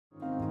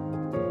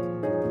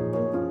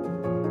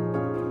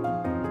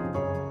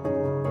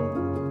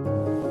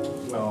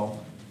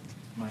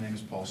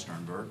Paul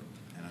Sternberg,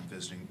 and I'm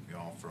visiting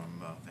y'all from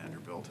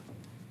Vanderbilt.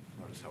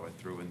 Notice how I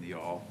threw in the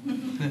y'all.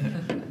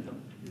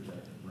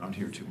 Around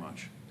here too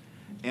much.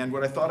 And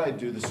what I thought I'd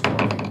do this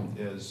morning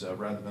is,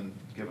 rather than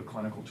give a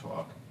clinical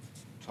talk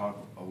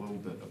a little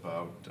bit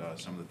about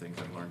some of the things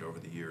I've learned over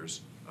the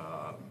years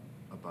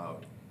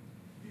about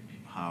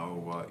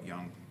how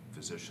young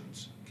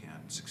physicians can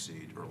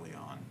succeed early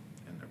on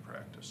in their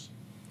practice.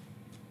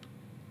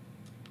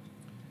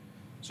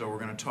 So we're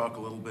going to talk a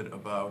little bit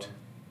about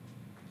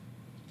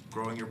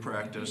growing your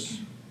practice,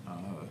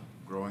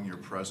 growing your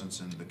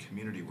presence in the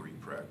community where you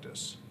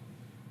practice,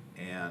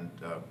 and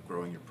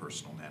growing your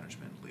personal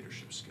management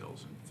leadership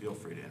skills. And feel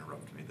free to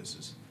interrupt me. This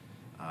is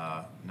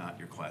not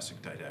your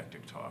classic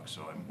didactic talk,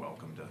 so I'm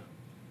welcome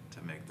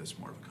to make this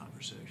more of a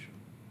conversation.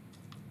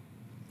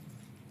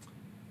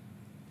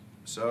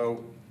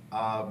 So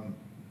I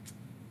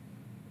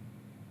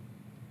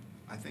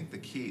think the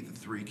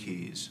three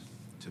keys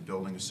to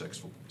building a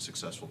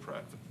successful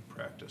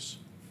practice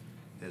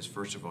is,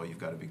 first of all, you've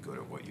got to be good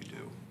at what you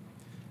do.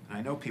 And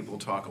I know people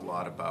talk a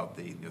lot about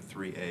the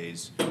three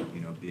A's,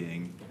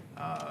 being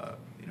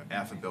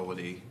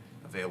affability,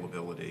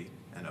 availability,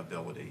 and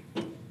ability.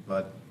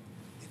 But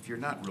if you're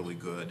not really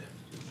good,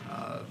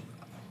 I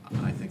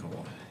think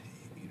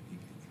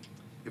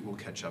it will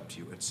catch up to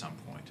you at some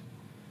point.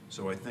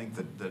 So I think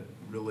that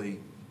really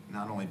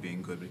not only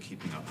being good, but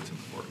keeping up is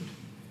important.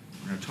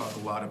 We're going to talk a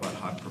lot about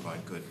how to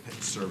provide good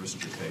service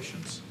to your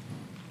patients.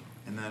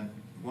 And then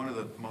one of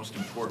the most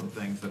important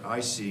things that I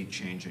see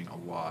changing a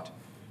lot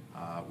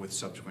with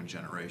subsequent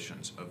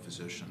generations of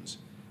physicians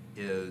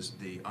is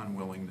the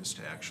unwillingness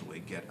to actually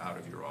get out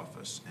of your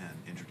office and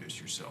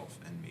introduce yourself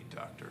and meet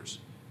doctors,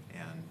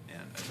 and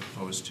as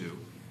opposed to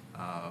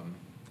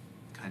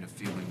kind of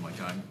feeling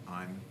like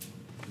I'm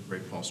the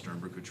great Paul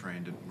Sternberg who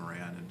trained at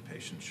Moran and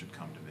patients should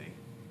come to me,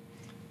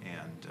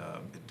 and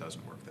it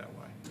doesn't work that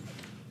way.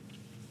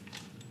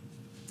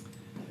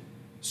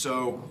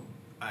 So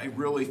I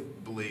really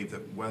believe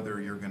that whether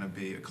you're going to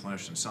be a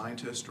clinician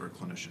scientist or a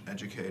clinician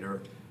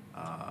educator,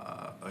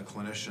 a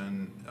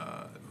clinician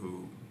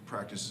who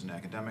practices in an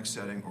academic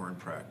setting or in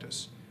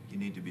practice, you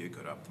need to be a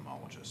good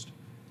ophthalmologist.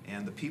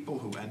 And the people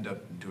who end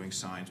up doing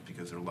science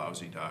because they're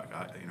lousy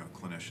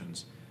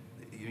clinicians,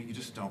 you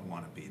just don't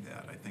want to be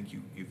that. I think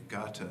you've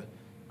got to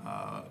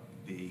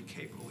be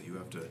capable. You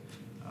have to,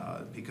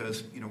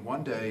 because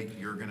one day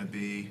you're going to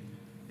be,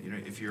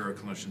 if you're a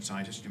clinician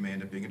scientist, you may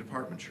end up being a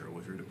department chair. Well,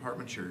 if you're a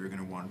department chair, you're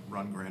going to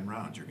run grand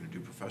rounds. You're going to do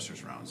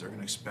professors' rounds. They're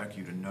going to expect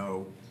you to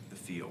know the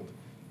field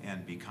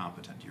and be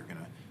competent. You're going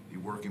to be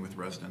working with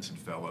residents and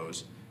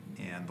fellows,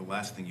 and the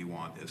last thing you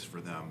want is for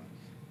them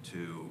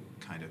to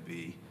kind of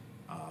be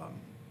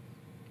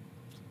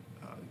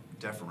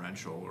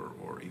deferential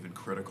or even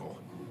critical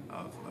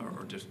of,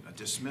 or just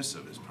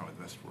dismissive is probably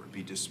the best word,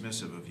 be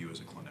dismissive of you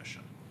as a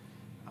clinician.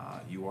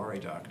 You are a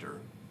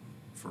doctor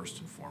first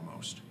and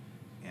foremost.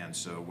 And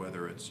so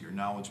whether it's your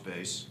knowledge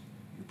base,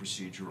 your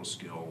procedural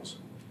skills,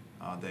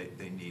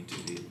 they need to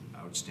be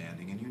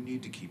outstanding, and you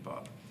need to keep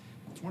up.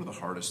 It's one of the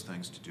hardest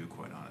things to do,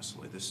 quite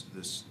honestly.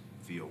 This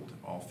field,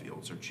 all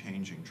fields, are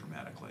changing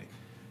dramatically.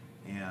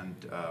 And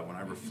when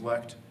I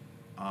reflect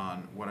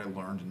on what I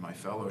learned in my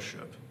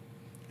fellowship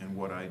and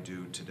what I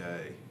do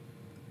today,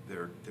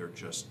 they're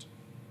just,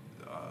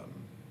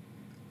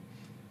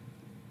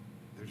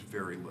 there's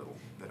very little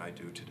that I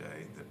do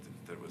today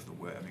that was the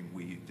way. I mean,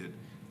 we did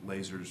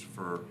lasers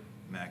for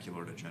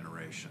macular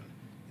degeneration.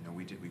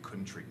 We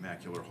couldn't treat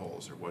macular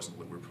holes. We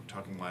were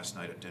talking last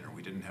night at dinner.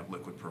 We didn't have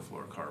liquid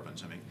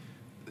perfluorocarbons. I mean,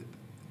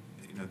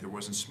 there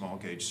wasn't small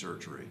gauge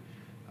surgery.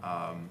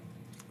 And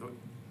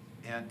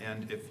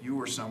if you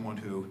were someone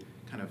who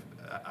kind of,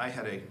 I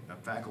had a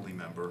faculty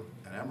member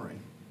at Emory,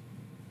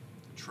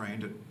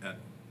 trained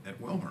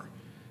at Wilmer,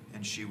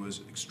 and she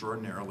was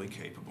extraordinarily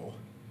capable.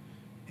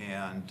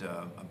 And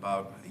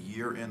about a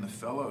year in, the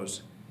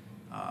fellows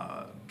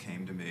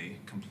came to me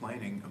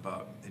complaining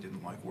about they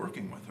didn't like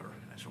working with her.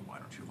 And I said, why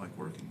don't you like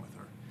working with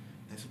her?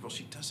 And they said, well,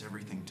 she does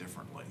everything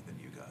differently than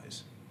you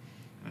guys.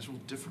 And I said,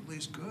 well, differently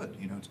is good.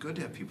 It's good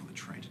to have people that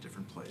train to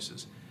different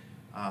places.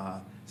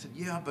 I said,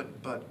 yeah,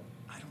 but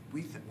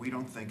we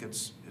don't think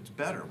it's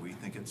better. We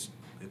think it's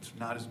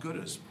not as good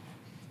as.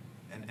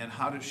 And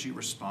how did she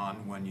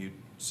respond when you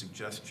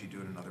suggest she do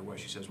it another way?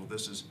 She says, well,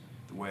 this is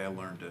the way I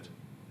learned it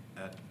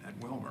at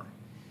Wilmer.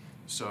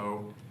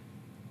 So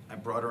I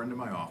brought her into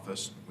my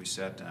office. We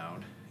sat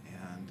down,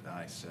 and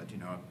I said,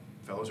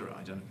 fellows are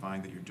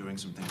identifying that you're doing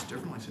some things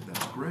differently. I said,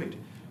 that's great.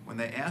 When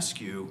they ask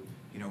you,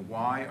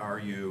 why are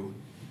you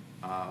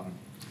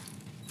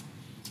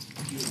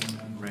healing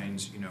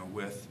membranes,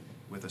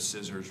 with a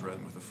scissors rather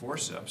than with a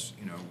forceps,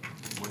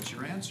 what's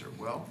your answer?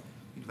 Well,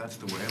 that's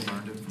the way I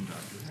learned it from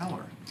Dr.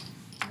 Heller.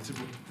 I said,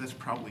 well, that's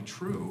probably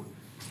true,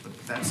 but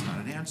that's not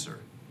an answer.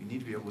 You need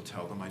to be able to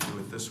tell them I do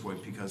it this way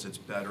because it's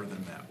better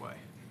than that way,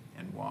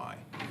 and why.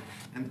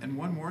 And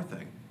one more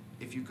thing,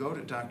 if you go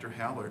to Dr.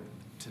 Haller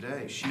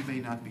today, she may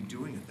not be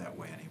doing it that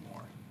way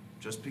anymore.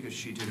 Just because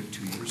she did it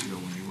 2 years ago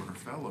when you were her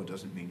fellow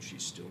doesn't mean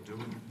she's still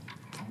doing it.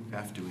 You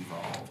have to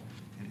evolve.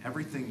 And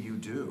everything you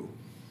do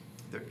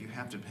you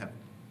have to have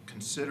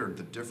considered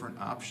the different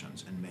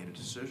options and made a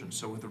decision.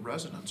 So with the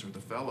residents or the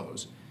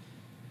fellows,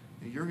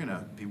 you're going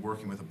to be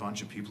working with a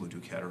bunch of people who do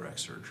cataract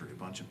surgery, a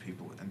bunch of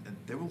people, and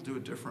they will do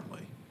it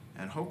differently.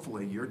 And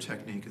hopefully your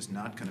technique is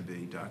not going to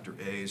be Dr.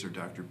 A's or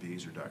Dr.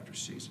 B's or Dr.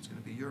 C's. It's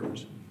going to be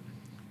yours,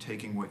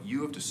 taking what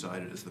you have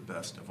decided is the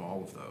best of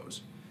all of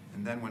those.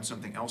 And then when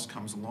something else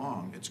comes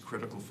along, it's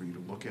critical for you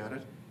to look at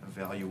it,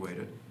 evaluate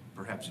it,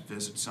 perhaps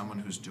visit someone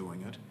who's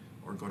doing it,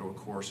 or go to a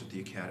course at the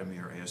Academy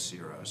or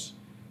ASCRS,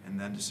 and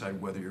then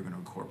decide whether you're going to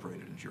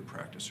incorporate it into your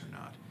practice or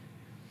not.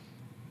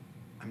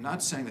 I'm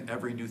not saying that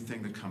every new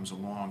thing that comes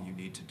along you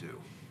need to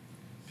do,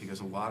 because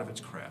a lot of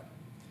it's crap,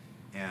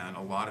 and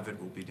a lot of it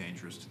will be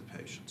dangerous to the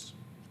patients.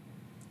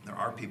 There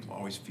are people who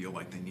always feel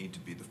like they need to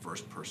be the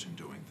first person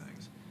doing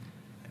things.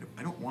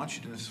 I don't want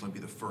you to necessarily be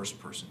the first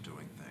person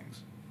doing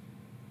things,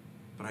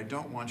 but I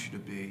don't want you to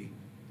be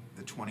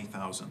the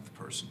 20,000th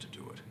person to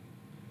do it.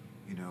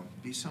 You know,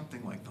 be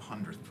something like the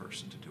 100th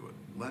person to do it.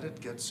 Let it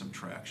get some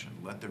traction.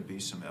 Let there be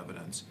some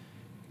evidence.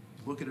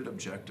 Look at it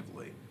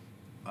objectively.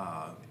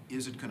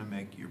 Is it going to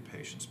make your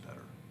patients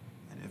better?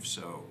 And if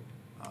so,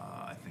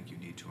 I think you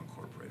need to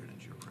incorporate it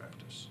into your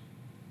practice.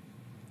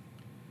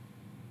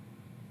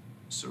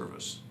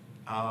 Service.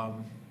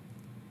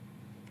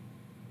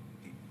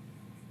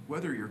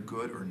 Whether you're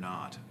good or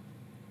not,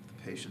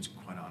 the patients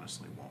quite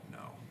honestly won't know.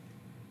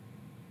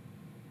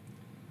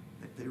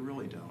 They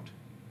really don't.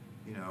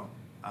 You know,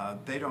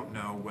 they don't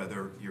know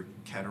whether your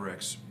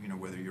cataracts, you know,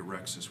 whether your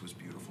rhexis was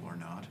beautiful or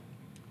not.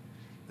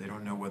 They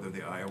don't know whether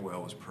the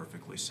IOL is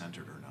perfectly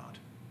centered or not.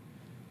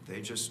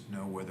 They just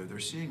know whether they're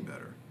seeing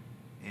better.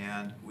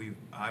 And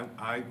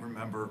I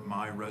remember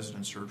my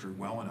resident surgery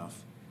well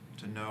enough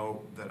to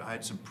know that I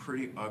had some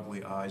pretty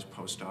ugly eyes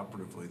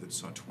post-operatively that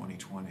saw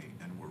 20/20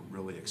 and were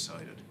really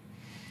excited.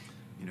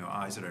 You know,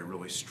 eyes that I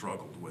really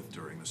struggled with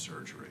during the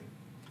surgery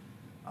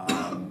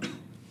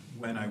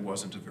when I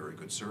wasn't a very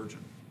good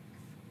surgeon.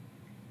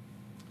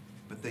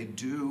 But they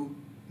do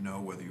know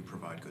whether you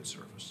provide good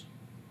service.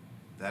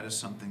 That is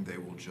something they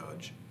will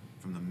judge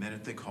from the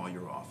minute they call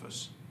your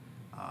office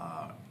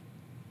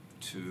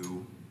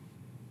to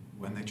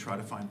when they try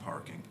to find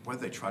parking,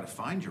 whether they try to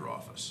find your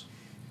office,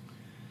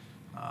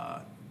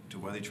 to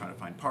whether they try to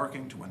find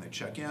parking, to when they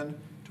check in,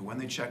 to when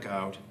they check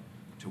out,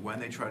 to when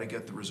they try to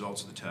get the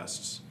results of the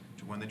tests,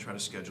 to when they try to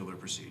schedule their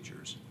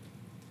procedures,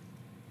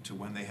 to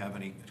when they have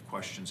any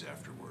questions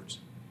afterwards.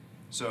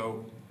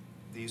 So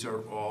these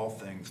are all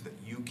things that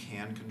you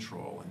can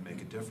control and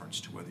make a difference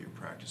to whether your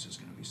practice is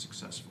going to be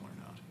successful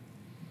or not.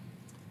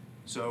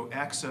 So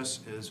access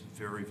is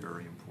very,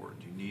 very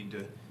important. You need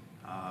to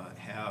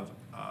have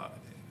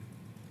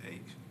a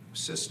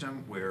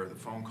system where the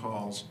phone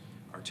calls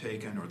are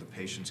taken or the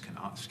patients can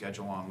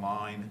schedule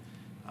online,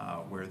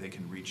 where they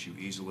can reach you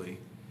easily.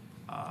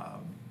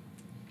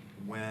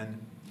 When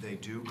they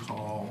do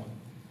call,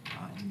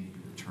 you need to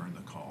return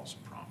the calls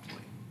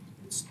promptly.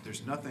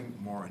 There's nothing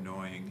more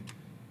annoying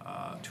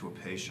to a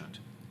patient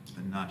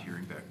than not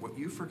hearing back. What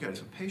you forget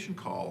is a patient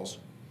calls,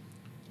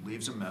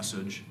 leaves a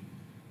message,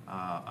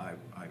 I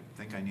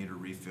think I need a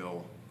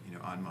refill, you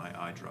know, on my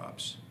eye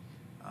drops.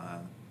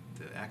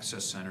 The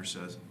access center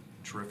says,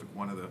 terrific,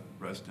 one of the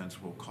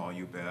residents will call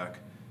you back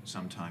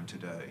sometime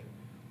today.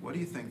 What do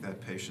you think that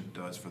patient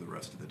does for the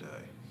rest of the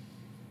day?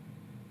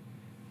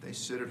 They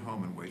sit at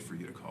home and wait for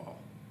you to call.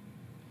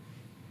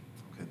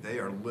 Okay, they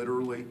are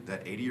literally,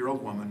 that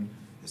 80-year-old woman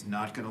is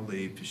not going to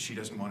leave because she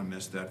doesn't want to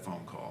miss that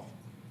phone call.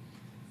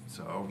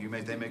 So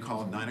they may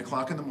call at 9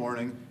 o'clock in the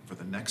morning for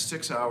the next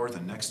 6 hours,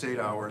 the next 8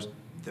 hours.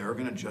 They're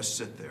going to just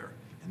sit there.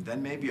 And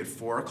then maybe at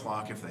 4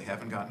 o'clock, if they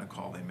haven't gotten a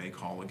call, they may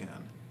call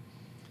again.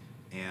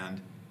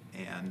 And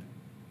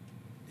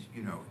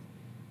you know,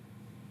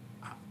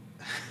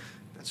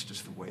 that's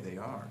just the way they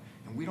are.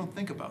 And we don't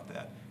think about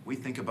that. We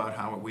think about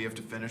how we have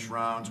to finish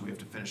rounds, we have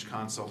to finish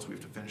consults, we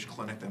have to finish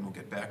clinic, then we'll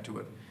get back to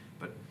it.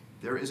 But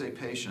there is a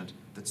patient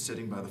that's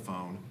sitting by the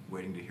phone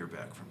waiting to hear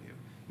back from you.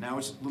 Now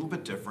it's a little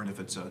bit different if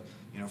it's a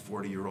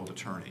 40-year-old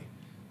attorney,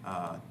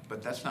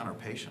 but that's not our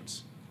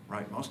patients,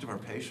 right? Most of our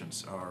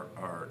patients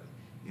are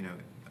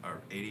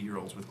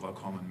 80-year-olds with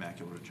glaucoma and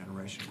macular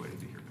degeneration waiting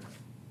to hear back.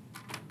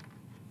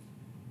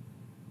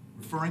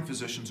 Referring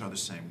physicians are the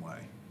same way.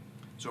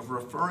 So if a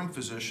referring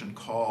physician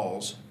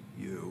calls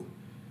you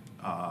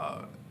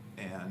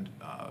and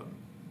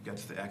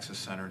gets to the access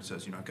center and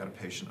says, I've got a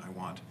patient I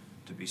want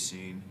to be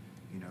seen,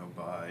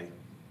 by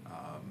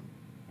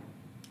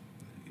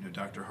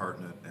Dr.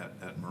 Harton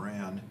at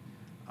Moran,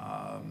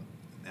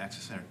 the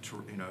access center,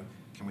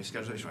 can we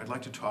schedule it? I'd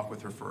like to talk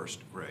with her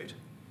first. Great.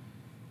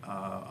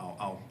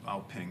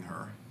 I'll ping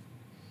her.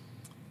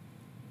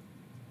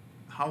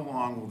 How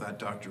long will that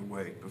doctor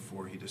wait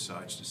before he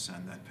decides to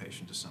send that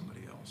patient to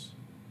somebody else?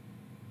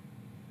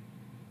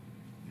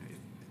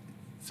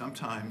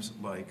 Sometimes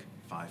like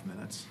 5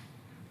 minutes,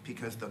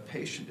 because the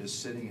patient is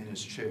sitting in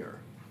his chair,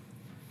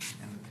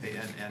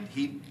 and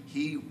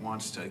he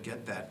wants to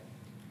get that.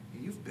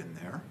 You've been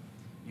there.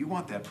 You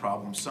want that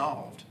problem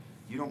solved.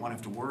 You don't want to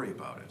have to worry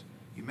about it.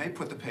 You may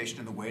put the patient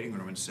in the waiting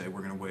room and say,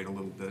 we're going to wait a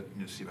little bit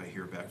and see if I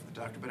hear back from the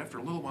doctor. But after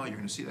a little while, you're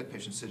going to see that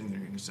patient sitting there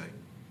and you're going to say,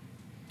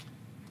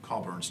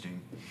 call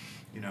Bernstein.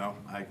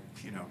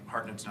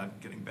 Hartnett's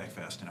not getting back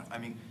fast enough. I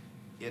mean,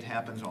 it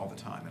happens all the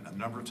time. And a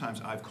number of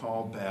times I've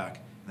called back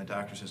and the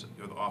doctor says,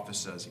 or the office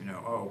says,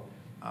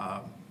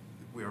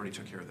 we already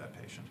took care of that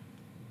patient.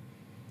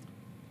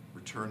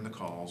 Return the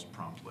calls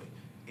promptly.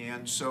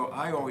 And so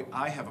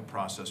I have a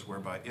process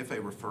whereby if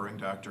a referring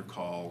doctor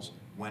calls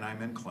when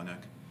I'm in clinic,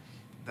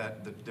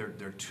 there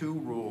are two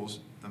rules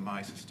that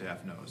my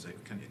staff knows. They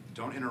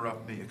don't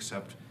interrupt me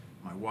except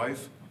my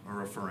wife or a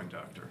referring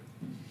doctor.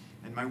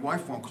 And my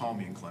wife won't call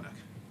me in clinic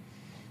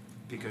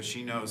because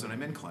she knows that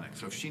I'm in clinic.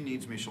 So if she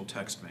needs me, she'll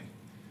text me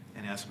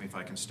and ask me if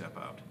I can step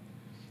out.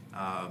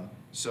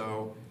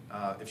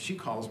 If she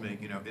calls me,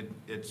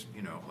 it's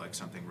like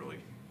something really,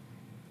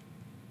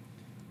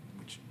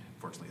 which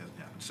fortunately hasn't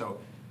happened. So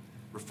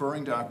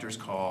referring doctors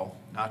call,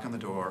 knock on the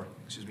door,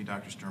 excuse me,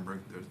 Dr.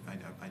 Sternberg,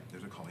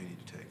 there's a call you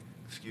need to take.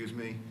 Excuse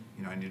me,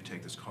 I need to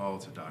take this call,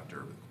 it's a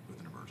doctor with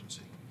an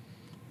emergency.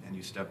 And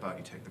you step out,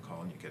 you take the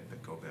call, and you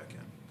go back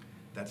in.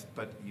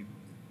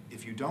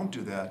 If you don't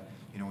do that,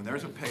 when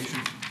there's a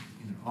patient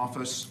in an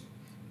office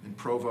in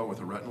Provo with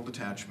a retinal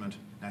detachment,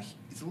 now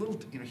it's a little,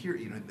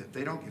 if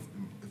they don't,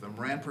 if the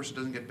Moran person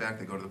doesn't get back,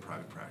 they go to the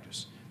private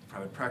practice. The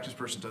private practice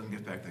person doesn't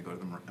get back, they go to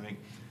the Moran. I mean,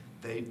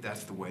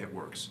 that's the way it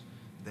works.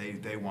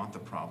 They want the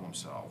problem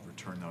solved.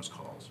 Return those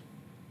calls.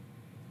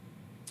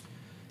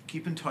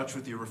 Keep in touch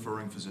with your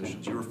referring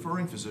physicians. Your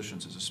referring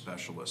physicians is a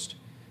specialist.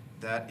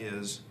 That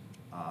is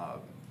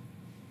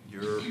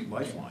your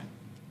lifeline.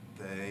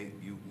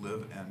 You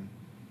live and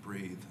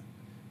breathe,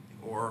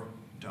 or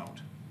don't,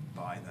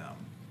 by them.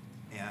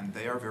 And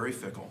they are very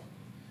fickle.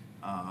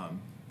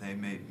 They're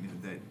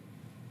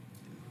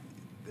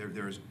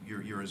as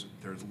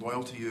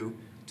loyal to you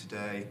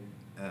today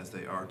as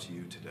they are to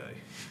you today.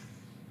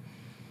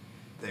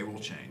 They will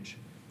change.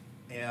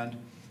 And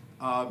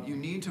you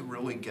need to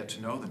really get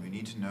to know them. You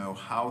need to know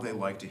how they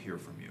like to hear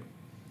from you.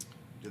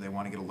 Do they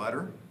want to get a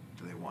letter?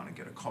 Do they want to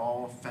get a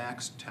call,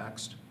 fax,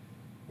 text,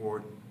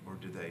 or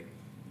do they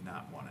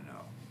not want to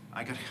know?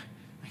 I got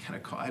a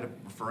call. I had a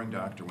referring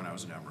doctor when I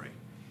was at Emory,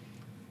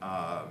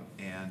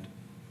 and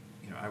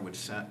I would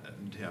send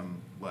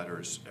him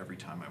letters every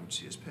time I would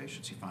see his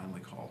patients. He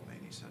finally called me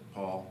and he said,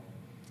 Paul,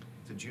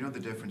 do you know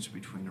the difference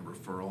between a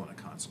referral and a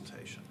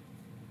consultation?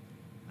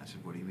 I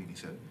said, what do you mean? He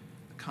said,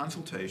 a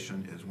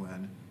consultation is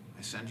when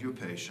I send you a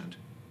patient,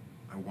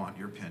 I want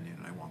your opinion,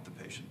 and I want the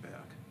patient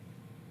back.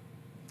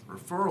 A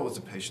referral is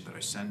a patient that I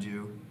send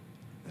you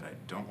that I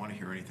don't want to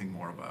hear anything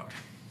more about.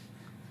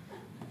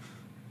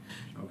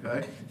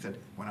 Okay? He said,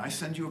 when I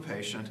send you a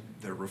patient,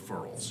 they're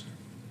referrals.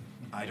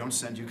 I don't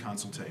send you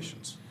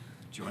consultations.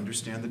 Do you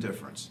understand the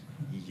difference?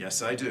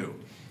 Yes, I do.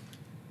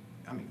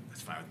 I mean,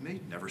 that's fine with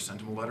me. Never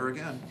sent him a letter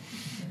again.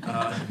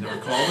 Never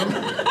called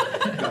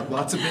him. Got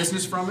lots of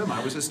business from him.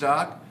 I was his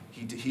doc.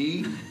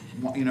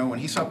 When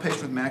he saw a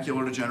patient with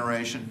macular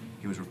degeneration,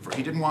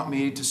 he didn't want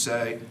me to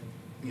say,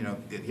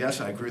 yes,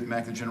 I agree with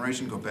macular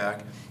degeneration, go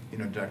back,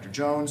 Dr.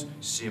 Jones,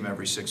 see him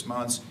every 6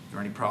 months. If there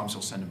are any problems,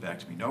 he'll send him back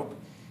to me. Nope.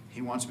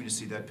 He wants me to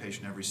see that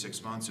patient every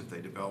 6 months. If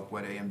they develop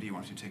wet AMD, he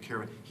wants me to take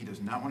care of it. He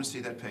does not want to see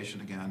that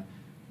patient again.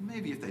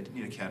 Maybe if they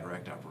need a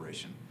cataract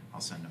operation, I'll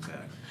send him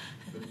back.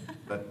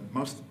 But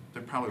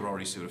they probably were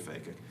already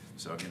pseudophakic,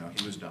 so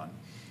he was done.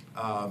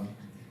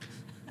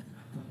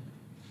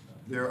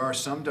 There are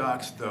some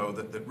docs, though,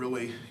 that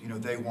really,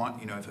 they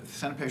want, if they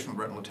send a patient with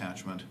retinal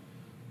attachment,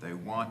 they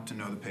want to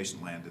know the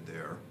patient landed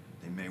there.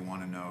 They may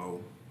want to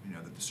know,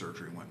 that the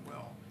surgery went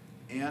well.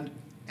 And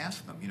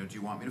ask them, do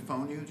you want me to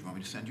phone you? Do you want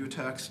me to send you a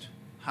text?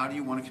 How do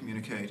you want to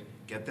communicate?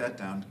 Get that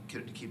down,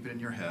 keep it in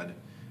your head,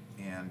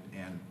 and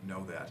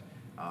know that.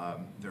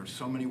 There are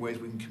so many ways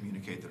we can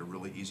communicate that are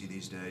really easy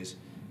these days.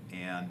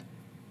 And,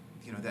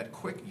 that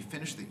quick, you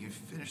finish the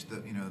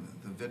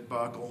vit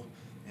buckle,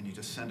 and you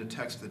just send a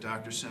text to the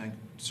doctor saying,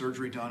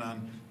 surgery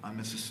done on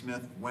Mrs.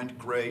 Smith, went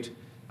great.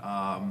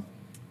 The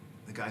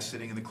guy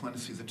sitting in the clinic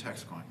sees the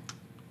text going,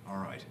 all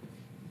right,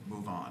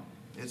 move on.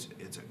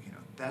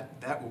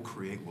 That will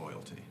create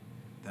loyalty.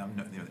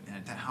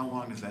 And how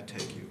long does that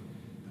take you?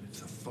 But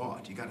it's a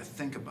thought. You got to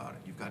think about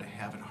it. You've got to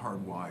have it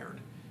hardwired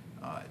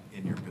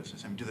in your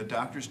business. I mean, do the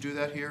doctors do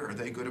that here? Are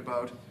they good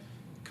about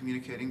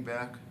communicating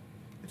back?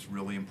 It's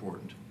really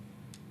important.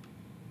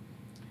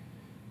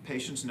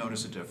 Patients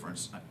notice a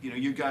difference.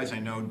 You guys I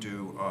know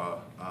do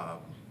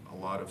a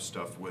lot of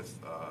stuff with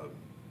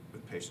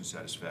patient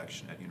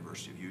satisfaction at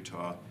University of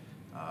Utah.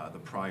 The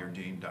prior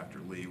dean, Dr.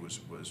 Lee, was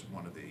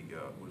one of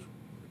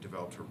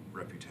developed her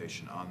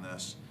reputation on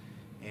this.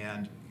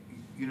 And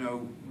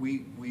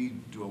we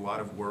do a lot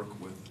of work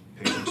with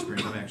patient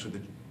experience. I'm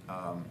actually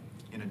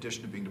in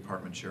addition to being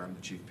department chair, I'm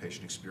the chief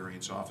patient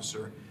experience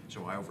officer.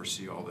 So I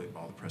oversee all the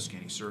press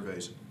scanning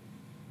surveys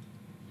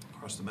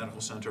across the medical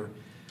center.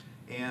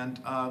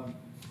 And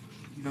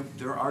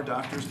there are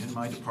doctors in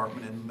my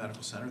department in the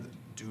medical center that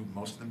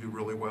most of them do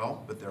really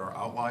well, but there are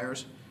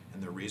outliers,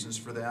 and there are reasons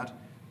for that.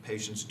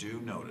 Patients do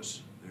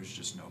notice. There's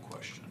just no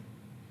question.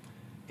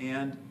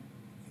 And,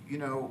 you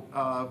know,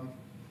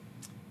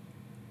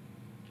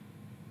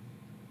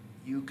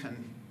 you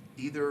can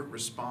either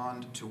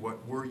respond to what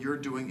you're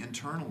doing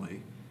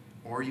internally,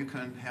 or you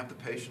can have the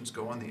patients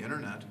go on the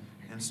internet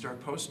and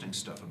start posting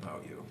stuff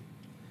about you.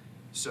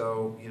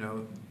 So, you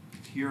know,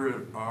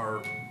 here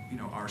are, you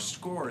know, our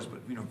scores,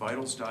 but, you know,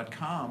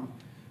 vitals.com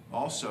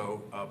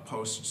also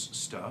posts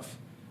stuff,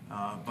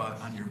 but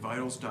on your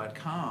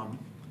vitals.com,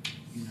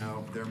 you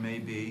know, there may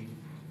be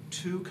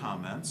 2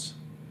 comments,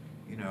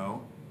 you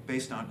know,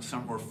 based on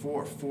or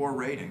four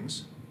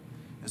ratings,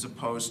 as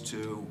opposed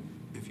to,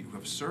 if you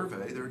have a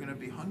survey, there are going to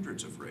be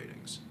hundreds of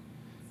ratings.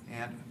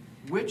 And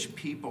which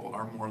people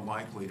are more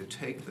likely to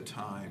take the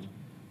time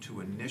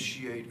to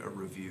initiate a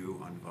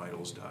review on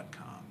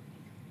vitals.com?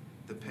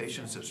 The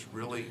patient that's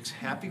really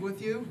happy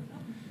with you,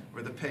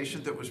 or the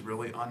patient that was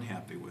really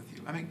unhappy with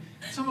you? I mean,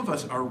 some of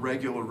us are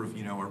regular,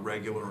 you know, are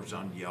regulars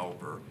on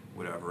Yelp or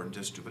whatever, and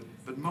just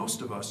but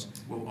most of us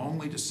will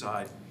only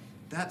decide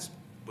that's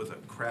with a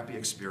crappy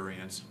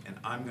experience, and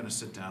I'm going to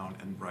sit down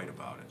and write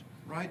about it.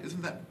 Right?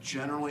 Isn't that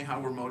generally how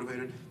we're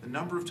motivated? The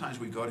number of times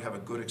we go to have a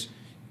good,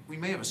 we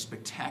may have a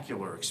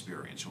spectacular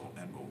experience,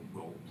 and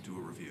we'll do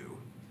a review.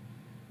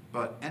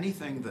 But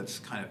anything that's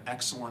kind of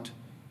excellent,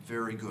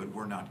 very good,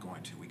 we're not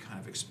going to. We kind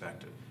of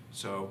expect it.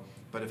 So,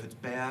 but if it's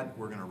bad,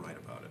 we're going to write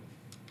about it.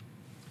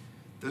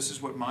 This is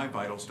what my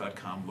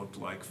vitals.com looked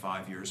like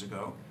 5 years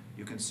ago.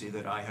 You can see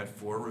that I had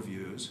 4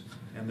 reviews,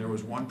 and there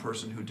was 1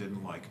 person who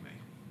didn't like me.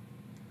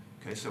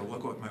 Okay, so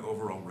look what my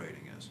overall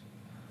rating is,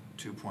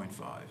 2.5.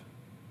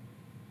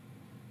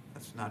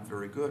 That's not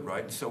very good,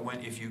 right? So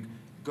if you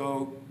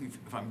go, if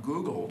I'm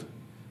Googled,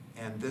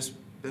 and this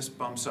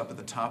bumps up at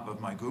the top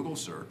of my Google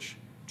search,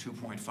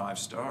 2.5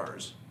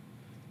 stars,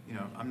 you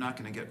know, I'm not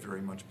going to get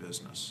very much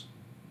business.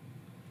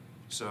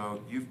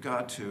 So you've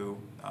got to,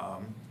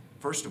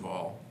 first of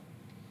all,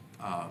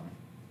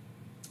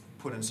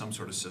 put in some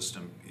sort of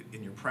system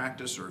in your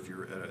practice, or if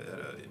you're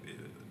at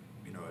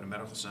a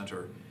medical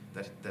center,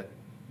 that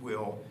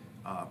will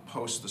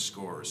post the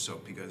scores.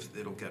 So because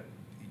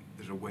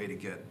there's a way to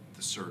get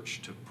the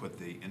search to put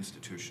the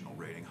institutional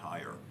rating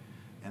higher,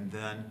 and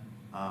then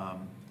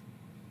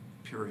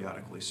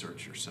periodically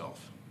search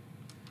yourself.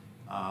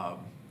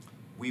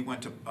 We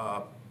went to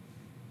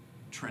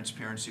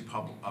Transparency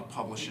putting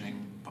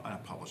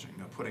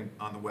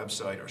on the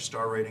website our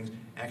star ratings.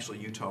 Actually,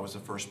 Utah was the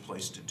first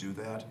place to do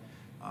that.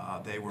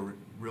 They were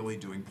really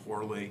doing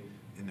poorly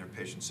in their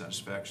patient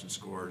satisfaction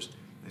scores.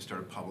 They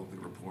started publicly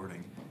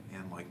reporting,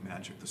 and like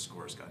magic, the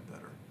scores got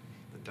better.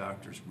 The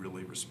doctors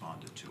really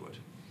responded to it.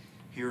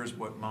 Here's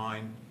what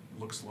mine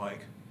looks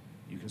like.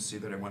 You can see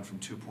that I went from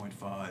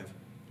 2.5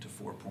 to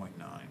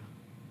 4.9,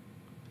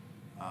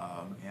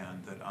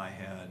 and that I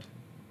had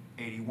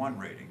 81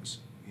 ratings,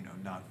 you know,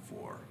 not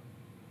 4.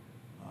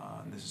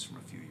 And this is from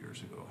a few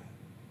years ago.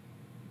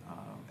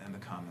 And the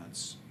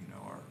comments, you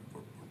know,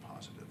 were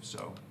positive.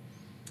 So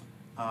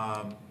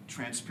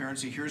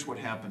transparency, here's what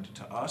happened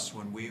to us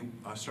when we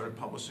started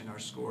publishing our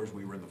scores.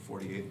 We were in the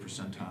 48th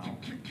percentile.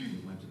 We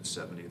went to the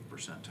 70th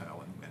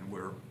percentile, and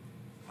we're,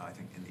 I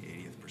think, in the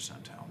 80th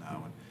percentile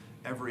now. And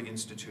every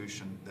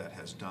institution that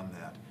has done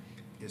that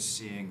is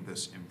seeing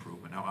this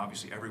improvement. Now,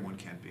 obviously, everyone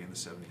can't be in the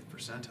 70th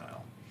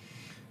percentile.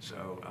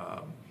 So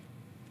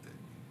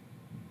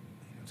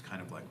it's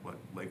kind of like what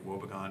Lake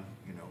Wobegon,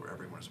 you know, where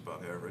everyone is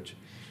above average.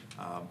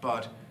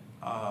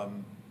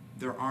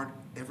 There aren't,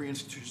 every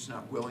institution is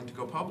not willing to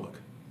go public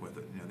with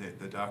it. You know,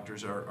 the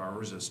doctors are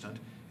resistant,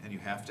 and you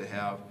have to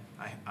have,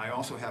 I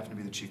also happen to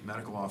be the chief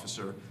medical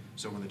officer,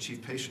 so when the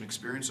chief patient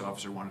experience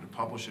officer wanted to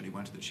publish it, he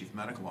went to the chief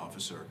medical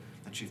officer.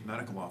 The chief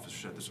medical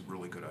officer said, this is a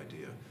really good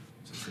idea,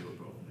 since they were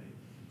both me.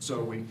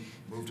 So we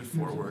moved it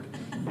forward,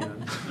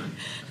 and,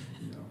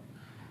 you know,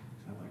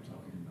 I like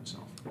talking to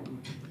myself.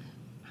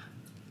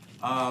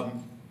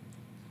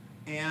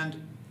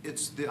 And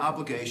it's the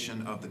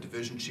obligation of the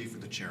division chief or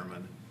the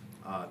chairman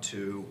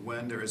to,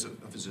 when there is a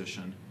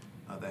physician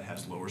that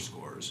has lower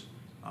scores,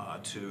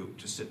 to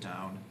sit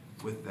down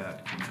with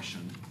that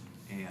commission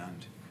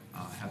and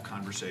have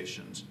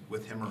conversations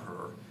with him or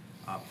her,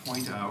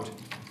 point out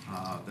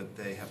that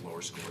they have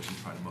lower scores and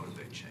try to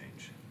motivate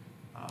change.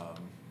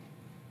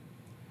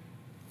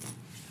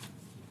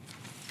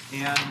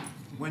 And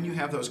when you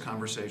have those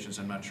conversations,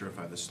 I'm not sure if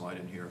I have the slide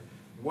in here,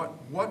 what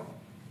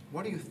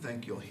do you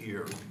think you'll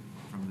hear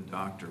from the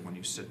doctor when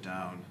you sit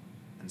down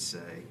and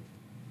say,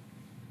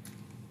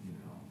 you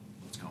know,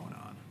 what's going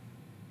on?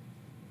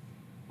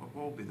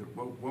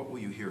 What will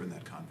you hear in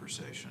that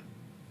conversation?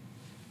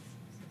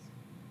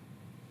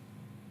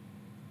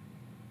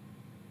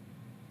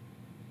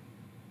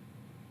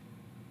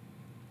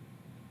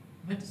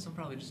 Some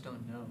probably just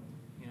don't know.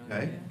 You know,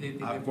 Okay.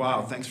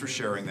 Wow, thanks for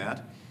sharing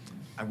that.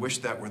 I wish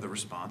that were the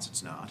response.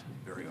 It's not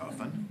very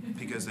often,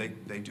 because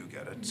they do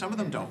get it. Some of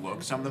them don't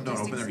look. Some of them don't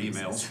open their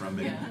emails from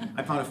me. Yeah.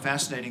 I found a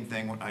fascinating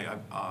thing. When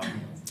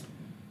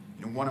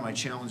you know, one of my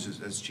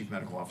challenges as chief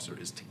medical officer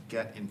is to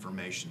get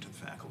information to the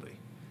faculty.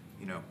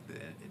 You know,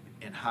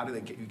 and how do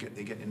they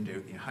get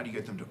into? You know, how do you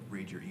get them to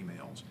read your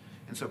emails?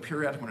 And so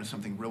periodically, when it's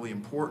something really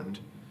important,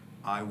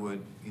 I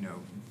would,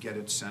 get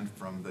it sent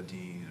from the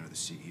dean or the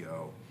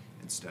CEO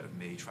instead of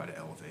me, try to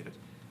elevate it.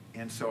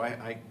 And so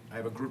I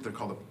have a group they're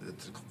called the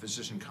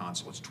Physician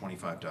Council. It's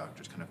 25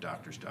 doctors, kind of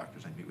doctors.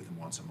 I meet with them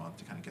once a month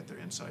to kind of get their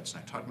insights.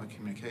 And I talk about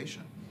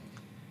communication.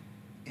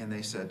 And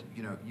they said,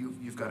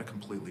 you've got it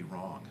completely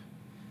wrong.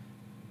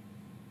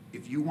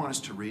 If you want us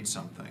to read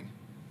something,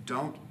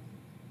 don't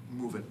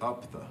move it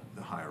up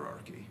the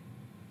hierarchy.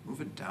 Move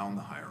it down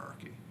the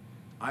hierarchy.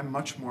 I'm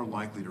much more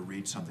likely to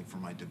read something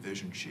from my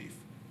division chief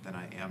than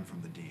I am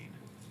from the dean.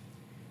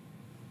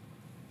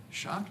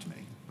 Shocked me,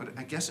 but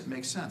I guess it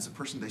makes sense. The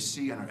person they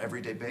see on an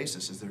everyday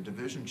basis is their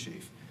division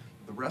chief.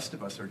 The rest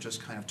of us are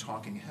just kind of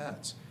talking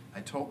heads.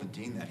 I told the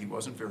dean that. He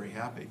wasn't very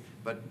happy.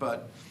 But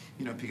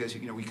because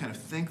we kind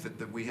of think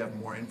that we have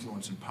more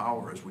influence and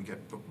power as we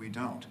get, but we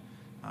don't.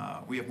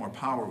 We have more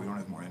power, we don't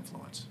have more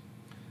influence.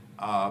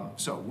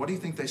 So what do you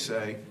think they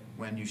say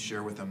when you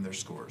share with them their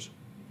scores?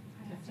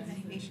 I have too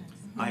many patients.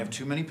 I have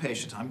too many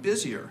patients. I'm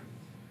busier.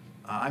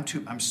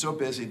 I'm so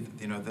busy,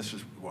 this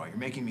is why. You're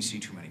making me see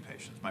too many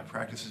patients. My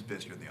practice is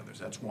busier than the others.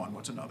 That's one.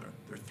 What's another?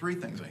 There are three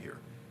things I hear.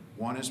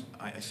 One is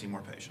I see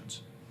more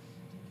patients.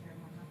 Take care of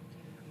more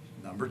complicated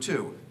patients. Number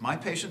two, my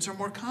patients are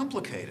more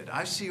complicated.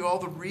 I see all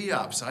the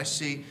re-ups. I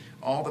see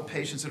all the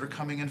patients that are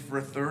coming in for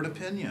a third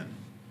opinion.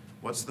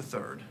 What's the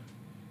third?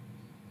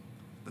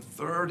 The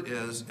third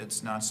is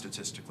it's not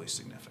statistically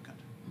significant.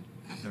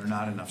 There are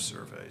not enough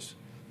surveys.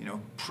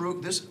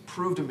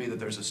 Prove to me that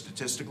there's a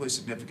statistically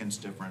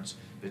significant difference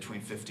between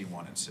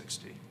 51 and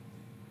 60.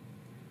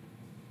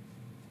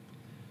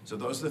 So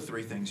those are the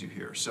three things you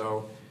hear.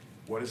 So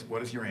what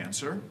is your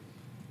answer?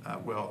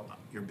 Well,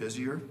 you're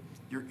busier.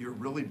 You're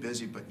really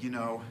busy, but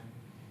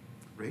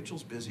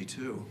Rachel's busy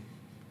too.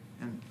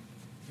 And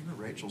even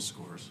Rachel's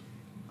scores,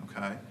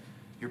 okay?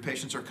 Your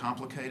patients are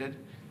complicated.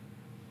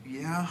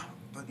 Yeah,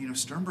 but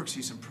Sternberg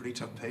sees some pretty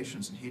tough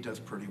patients and he does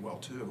pretty well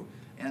too.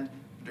 And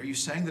are you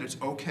saying that it's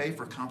okay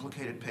for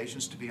complicated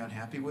patients to be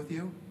unhappy with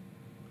you?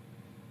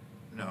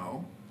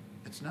 No,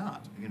 it's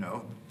not.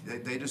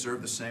 They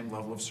deserve the same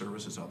level of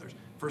service as others.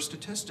 For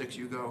statistics,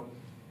 you go,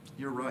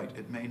 you're right,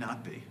 it may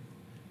not be,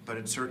 but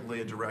it's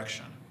certainly a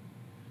direction.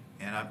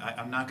 And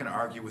I'm not going to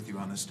argue with you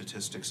on the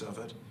statistics of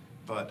it,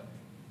 but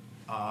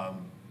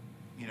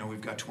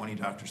we've got 20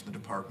 doctors in the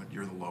department,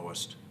 you're the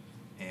lowest,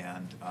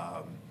 and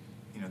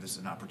this is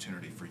an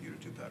opportunity for you to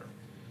do better.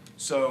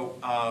 So,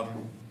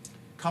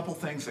 couple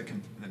things that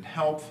can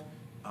help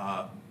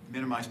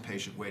minimize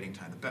patient waiting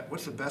time.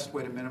 What's the best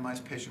way to minimize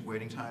patient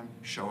waiting time?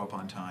 Show up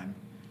on time.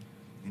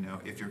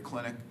 If your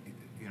clinic,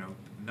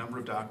 number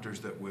of doctors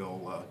that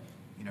will,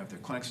 if their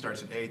clinic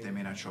starts at 8, they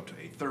may not show up to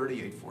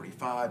 8:30,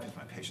 8:45. If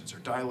my patients are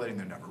dilating,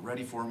 they're never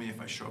ready for me. If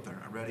I show up, they're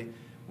not ready.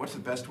 What's the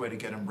best way to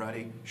get them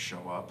ready?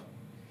 Show up.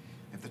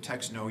 If the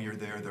techs know you're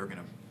there, they're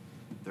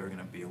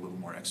gonna be a little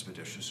more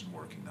expeditious in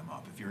working them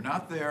up. If you're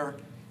not there,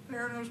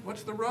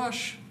 what's the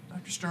rush?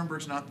 Dr.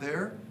 Sternberg's not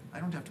there. I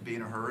don't have to be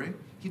in a hurry.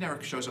 He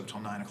never shows up till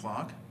 9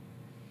 o'clock.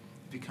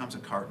 It becomes a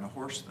cart and a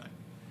horse thing.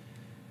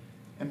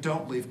 And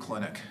don't leave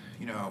clinic.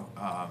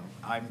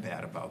 I'm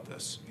bad about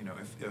this.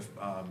 If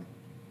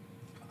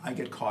I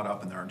get caught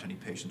up and there aren't any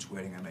patients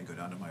waiting, I may go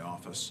down to my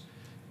office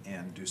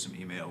and do some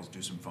emails,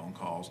 do some phone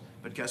calls.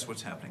 But guess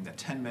what's happening? That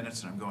 10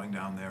 minutes that I'm going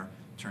down there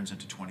turns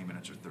into 20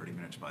 minutes or 30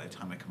 minutes. By the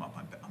time I come up,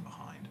 I'm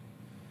behind.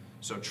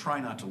 So try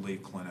not to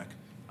leave clinic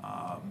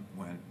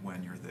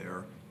when you're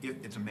there.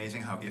 It's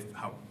amazing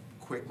how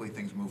quickly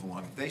things move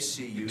along. If they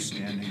see you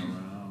standing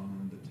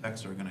around, the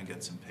techs are going to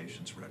get some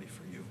patients ready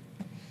for you.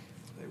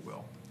 They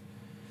will.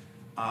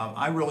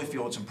 I really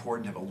feel it's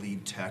important to have a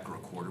lead tech or a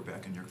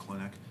quarterback in your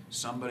clinic.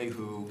 Somebody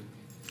who,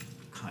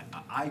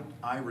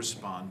 I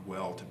respond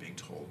well to being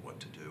told what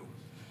to do.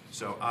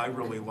 So I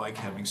really like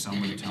having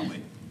somebody tell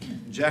me,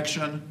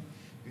 injection,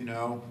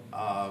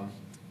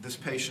 this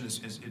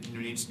patient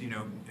needs,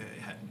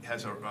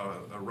 has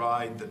a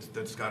ride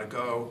that's got to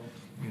go,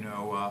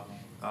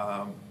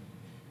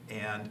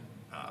 and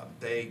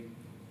they,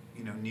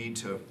 need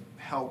to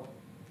help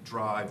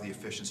drive the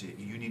efficiency.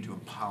 You need to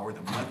empower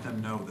them, let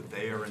them know that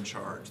they are in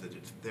charge, that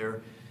it's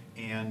their,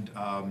 and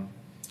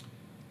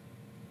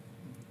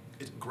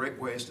it's great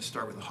ways to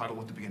start with a huddle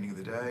at the beginning of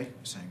the day,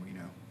 saying,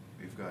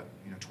 we've got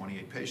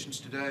 28 patients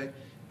today,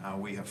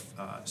 we have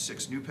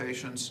 6 new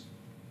patients.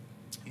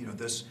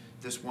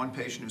 This one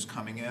patient who's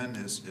coming in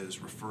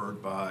is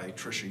referred by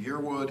Tricia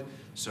Yearwood,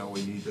 so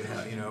we need to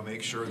have,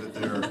 make sure that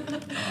they're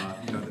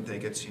that they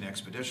get seen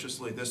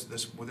expeditiously.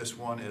 This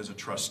one is a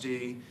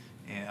trustee,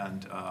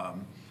 and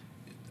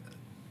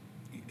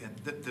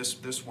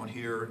this one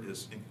here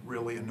is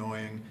really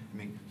annoying. I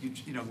mean,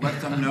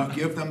 let them know,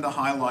 give them the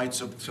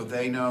highlights so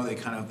they know. They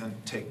kind of then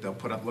they'll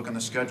look on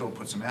the schedule,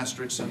 put some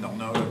asterisks, and they'll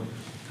know to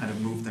kind of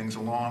move things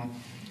along.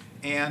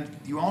 And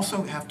you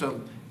also have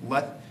to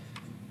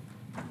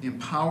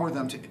empower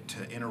them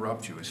to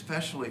interrupt you,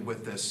 especially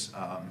with this.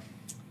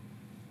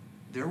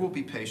 There will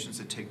be patients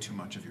that take too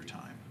much of your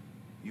time.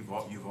 You've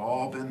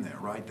all been there,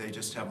 right? They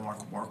just have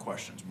more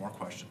questions.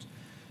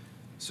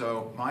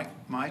 So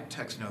my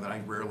techs know that I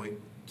rarely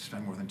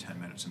spend more than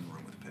 10 minutes in the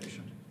room with a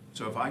patient.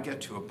 So if I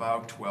get to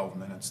about 12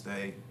 minutes,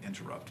 they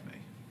interrupt me.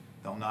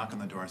 They'll knock on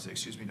the door and say,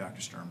 "Excuse me,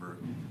 Dr. Sternberg,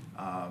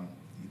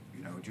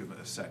 do you have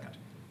a second?"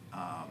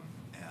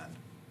 And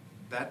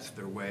that's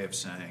their way of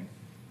saying,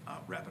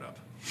 wrap it up,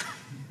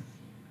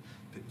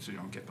 so you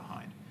don't get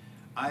behind.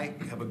 I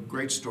have a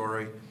great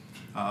story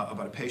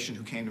about a patient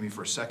who came to me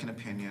for a second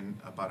opinion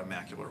about a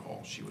macular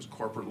hole. She was a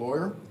corporate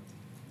lawyer.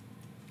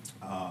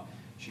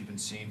 She'd been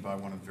seen by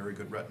one of the very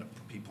good retina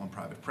people in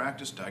private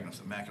practice,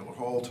 diagnosed with a macular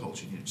hole, told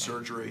she needed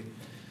surgery.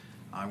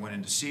 I went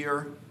in to see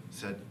her,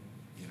 said,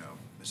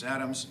 "Ms.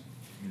 Adams,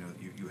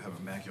 you have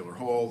a macular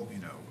hole,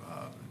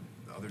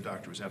 the other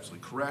doctor was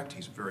absolutely correct,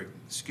 he's very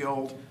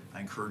skilled, I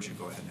encourage you to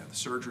go ahead and have the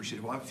surgery." She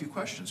said, "Well, I have a few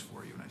questions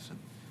for you." And I said,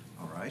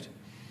 "All right."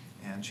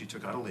 And she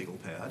took out a legal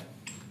pad,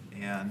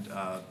 and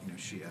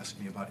she asked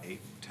me about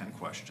 8, 10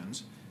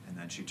 questions, and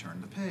then she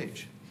turned the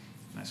page.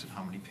 And I said,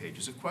 "How many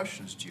pages of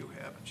questions do you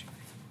have?" And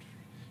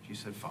she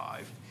said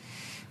 5.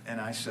 And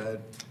I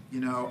said,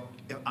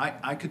 if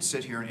I could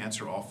sit here and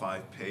answer all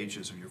 5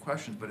 pages of your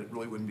questions, but it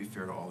really wouldn't be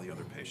fair to all the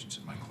other patients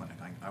in my clinic.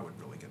 I would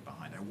really get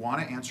behind. I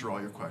want to answer all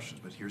your questions,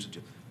 but here's the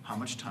deal. How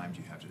much time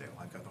do you have today?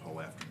 Well, I've got the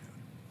whole afternoon.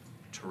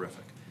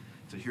 Terrific.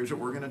 So here's what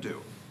we're going to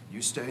do.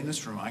 You stay in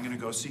this room. I'm going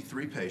to go see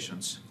 3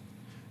 patients,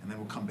 and then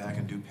we'll come back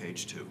and do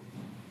page 2.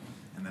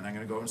 And then I'm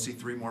going to go and see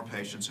 3 more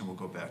patients, and we'll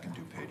go back and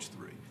do page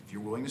 3. If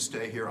you're willing to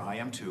stay here, I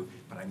am too,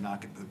 but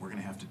we're going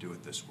to have to do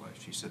it this way.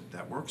 She said,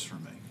 "That works for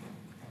me."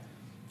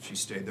 She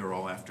stayed there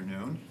all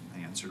afternoon. I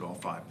answered all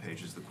 5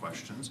 pages of the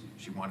questions.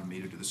 She wanted me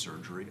to do the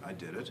surgery. I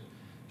did it.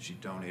 She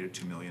donated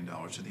 $2 million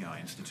to the Eye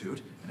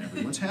Institute, and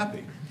everyone's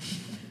happy.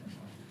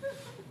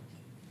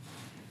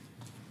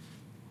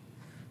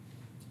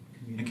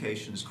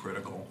 Communication is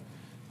critical.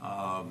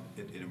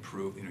 It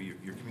improved.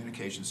 Your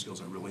communication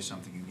skills are really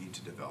something you need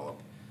to develop,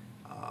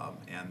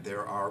 and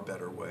there are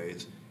better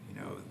ways.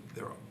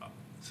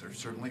 There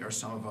certainly are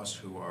some of us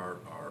who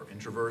are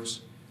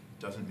introverts.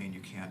 Doesn't mean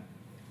you can't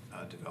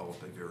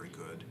develop a very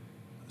good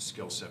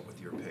skill set with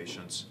your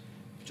patients.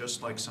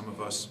 Just like some of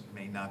us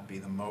may not be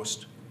the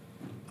most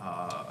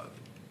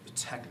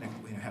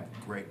technically have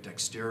great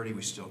dexterity,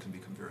 we still can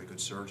become very good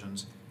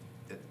surgeons.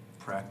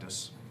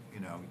 Practice,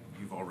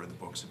 you've all read the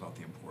books about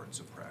the importance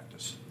of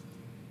practice.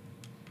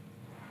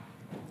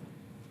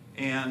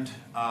 And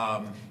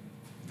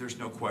there's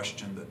no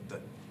question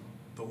that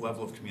the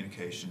level of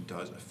communication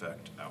does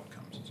affect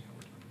outcomes.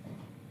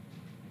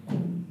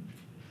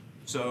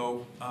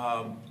 So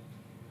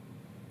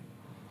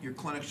your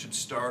clinic should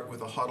start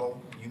with a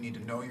huddle. You need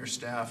to know your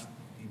staff.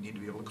 You need to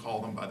be able to call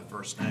them by the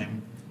first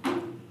name.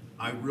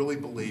 I really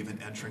believe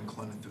in entering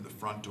clinic through the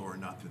front door,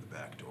 not through the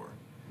back door.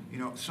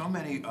 So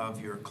many of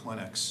your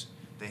clinics,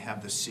 they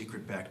have this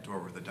secret back door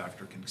where the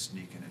doctor can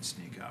sneak in and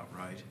sneak out,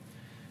 right?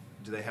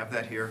 Do they have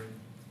that here?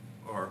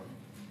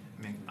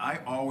 I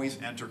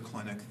always enter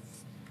clinic.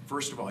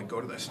 First of all, I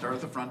start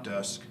at the front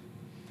desk.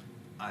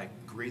 I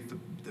greet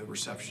the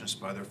receptionist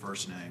by their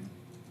first name.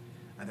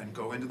 I then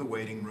go into the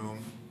waiting room.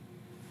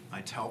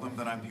 I tell them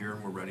that I'm here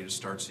and we're ready to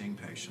start seeing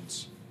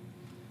patients.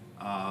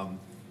 And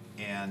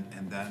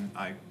then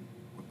I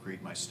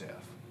greet my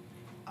staff.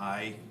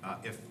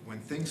 When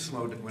things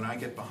slow down, when I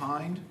get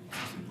behind,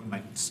 when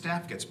my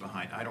staff gets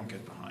behind, I don't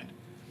get behind.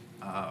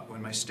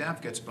 When my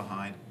staff gets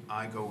behind,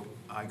 I go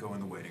in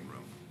the waiting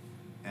room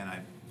and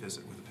I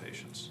visit with the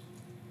patients.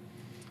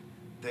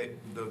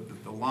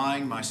 The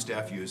line my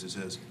staff uses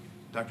is,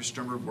 "Dr.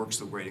 Sternberg works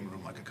the waiting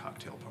room like a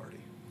cocktail party."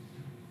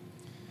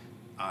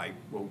 I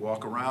will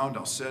walk around,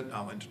 I'll sit,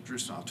 I'll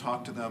introduce them, I'll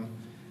talk to them.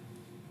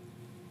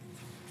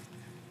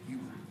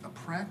 A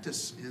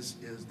practice this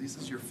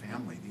is your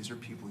family. These are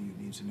people you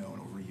need to know, and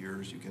over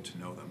years you get to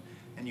know them.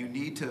 And you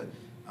need to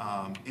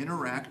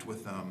interact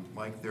with them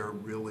like they're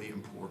really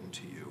important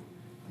to you,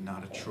 and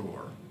not a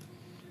chore.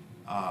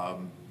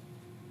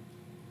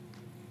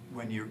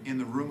 When you're in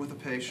the room with a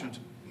patient,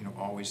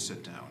 always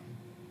sit down.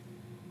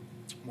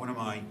 One of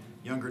my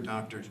younger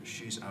doctors,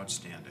 she's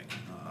outstanding.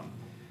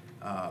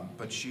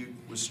 But she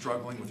was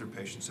struggling with her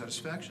patient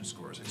satisfaction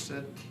scores. I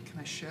said, "Can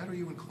I shadow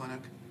you in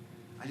clinic?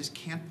 I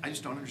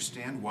just don't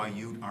understand why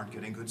you aren't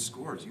getting good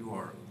scores. You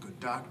are a good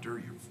doctor,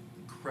 you're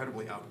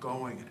incredibly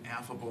outgoing and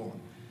affable."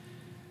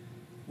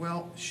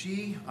 Well,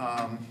 she,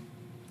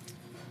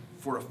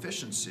 for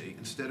efficiency,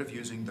 instead of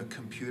using the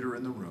computer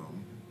in the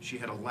room, she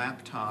had a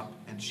laptop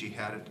and she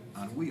had it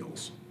on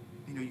wheels.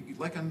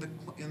 Like in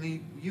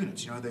the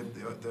units,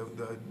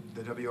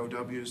 the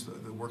WOWs,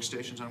 the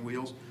workstations on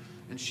wheels.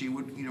 And she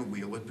would,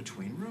 wheel it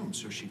between rooms.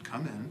 So she'd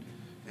come in,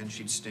 and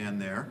she'd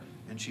stand there,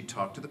 and she'd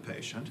talk to the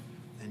patient,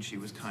 and she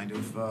was kind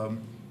of,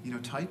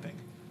 typing.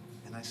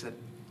 And I said,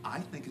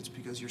 "I think it's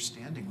because you're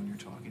standing when you're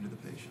talking to the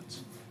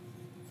patients.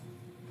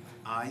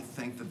 I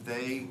think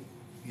that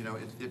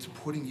it's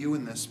putting you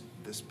in this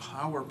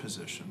power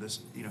position.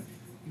 You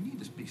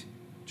need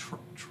to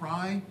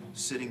try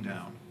sitting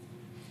down.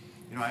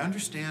 I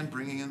understand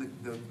bringing in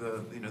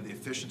the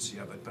efficiency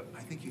of it, but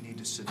I think you need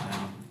to sit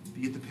down,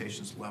 be at the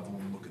patient's level,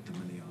 and look at them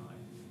in the eye."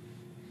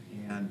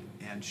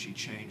 And she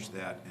changed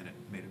that, and it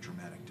made a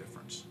dramatic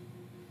difference.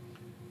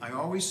 I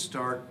always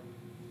start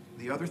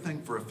The other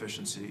thing for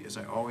efficiency is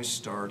I always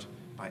start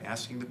by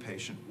asking the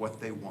patient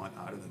what they want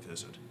out of the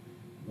visit.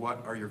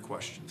 What are your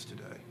questions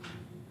today?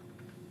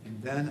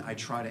 And then I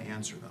try to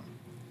answer them.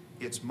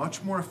 It's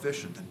much more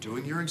efficient than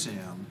doing your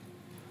exam,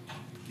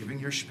 giving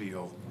your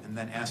spiel, and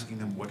then asking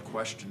them, what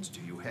questions do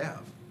you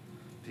have?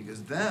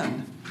 Because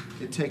then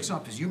it takes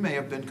up, because you may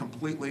have been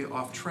completely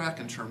off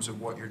track in terms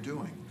of what you're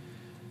doing.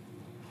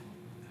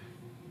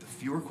 The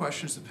fewer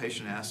questions the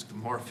patient asks, the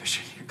more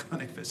efficient your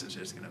clinic visit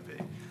is going to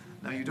be.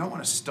 Now, you don't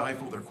want to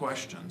stifle their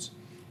questions,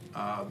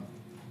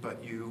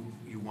 but you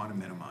want to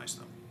minimize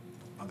them.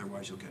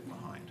 Otherwise, you'll get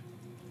behind.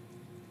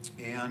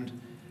 And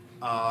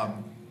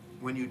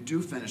when you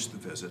do finish the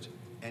visit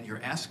and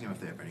you're asking them if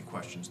they have any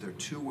questions, there are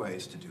two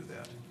ways to do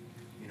that.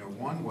 You know,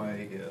 one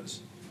way is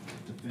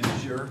to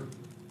finish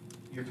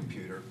your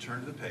computer,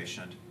 turn to the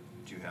patient,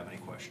 do you have any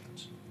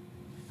questions?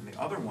 And the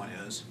other one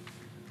is,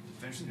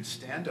 finish and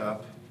stand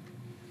up,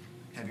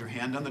 have your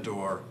hand on the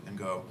door, and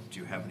go, do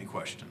you have any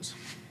questions?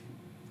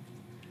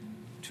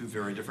 Two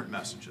very different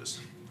messages.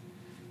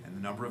 And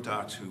the number of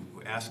docs who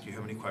ask, do you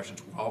have any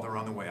questions, while they're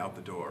on the way out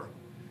the door,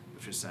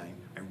 which is saying,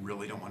 I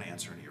really don't want to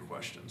answer any of your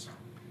questions,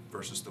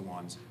 versus the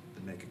ones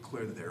that make it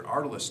clear that they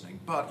are listening,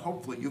 but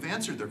hopefully you've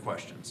answered their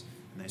questions.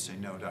 And they say,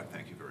 no, doc,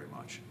 thank you very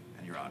much,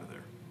 and you're out of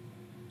there.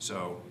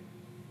 So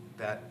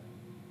that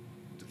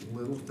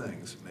little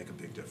things make a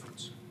big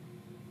difference.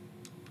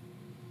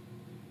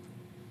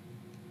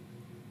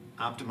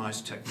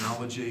 Optimized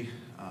technology,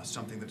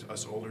 something that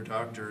us older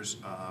doctors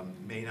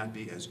may not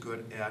be as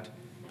good at,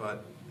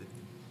 but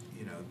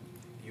you know,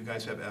 you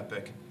guys have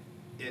Epic.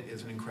 It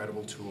is an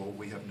incredible tool.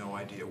 We have no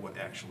idea what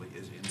actually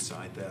is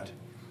inside that.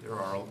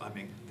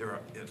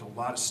 There's a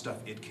lot of stuff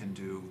it can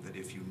do that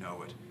if you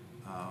know it,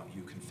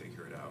 you can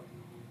figure it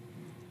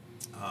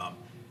out.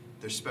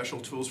 There's special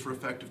tools for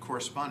effective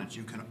correspondence.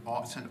 You can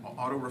send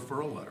auto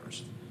referral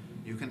letters.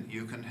 You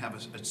can have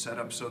it set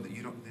up so that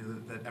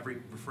that every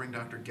referring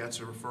doctor gets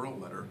a referral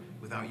letter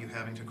without you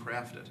having to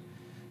craft it.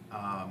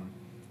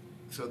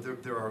 So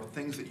there are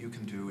things that you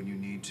can do, and you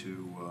need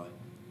to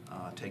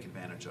take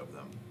advantage of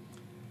them.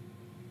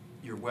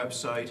 Your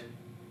website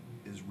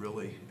is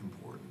really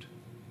important.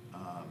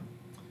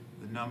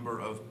 The number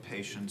of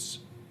patients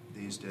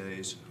these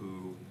days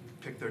who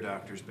pick their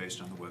doctors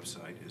based on the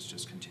website is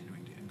just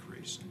continuing to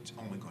increase. It's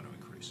only going to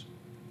increase.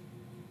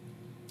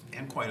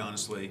 And quite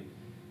honestly,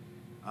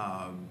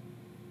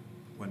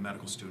 when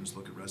medical students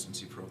look at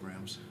residency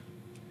programs,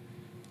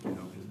 you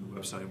know, is the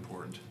website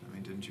important? I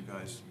mean, didn't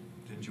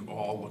you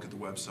all look at the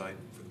website?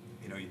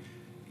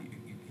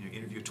 You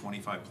interview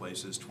 25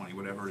 places, 20,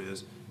 whatever it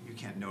is. You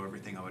can't know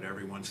everything about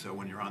everyone, so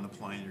when you're on the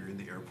plane, you're in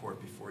the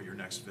airport before your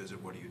next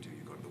visit, what do? You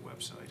go to the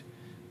website.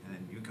 And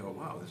then you go,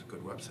 wow, this is a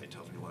good website,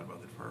 tells me a lot about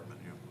the department.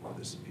 You know, well,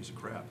 this is a piece of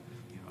crap.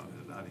 You know,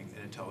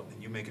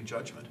 and you make a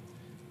judgment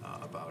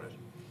about it.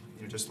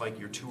 You know, just like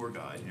your tour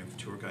guide. You know,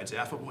 if your tour guide's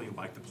affable, you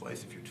like the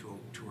place. If your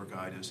tour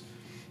guide is,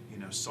 you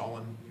know,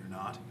 sullen, you're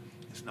not.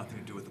 It's nothing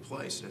to do with the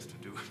place. It has to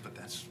do, but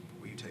that's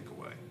what you take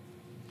away.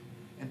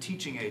 And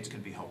teaching aids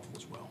can be helpful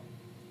as well.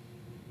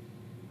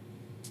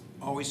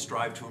 Always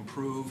strive to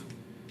improve.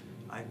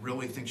 I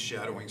really think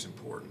shadowing is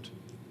important,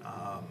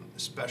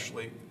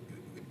 especially,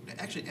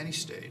 actually any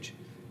stage.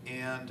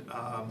 And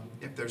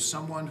if there's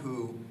someone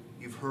who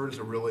you've heard is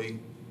a really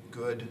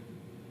good,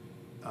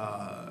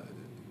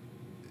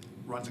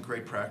 runs a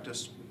great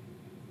practice,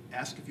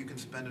 ask if you can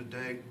spend a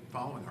day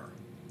following her.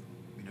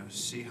 You know,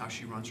 see how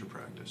she runs her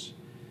practice.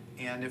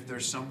 And if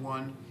there's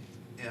someone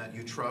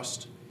you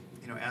trust,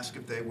 you know, ask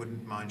if they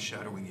wouldn't mind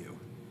shadowing you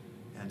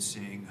and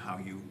seeing how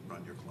you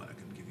run your clinic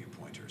and give you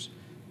pointers.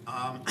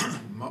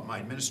 My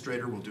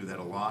administrator will do that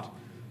a lot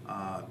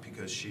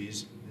because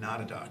she's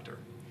not a doctor,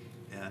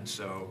 and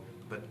so,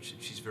 but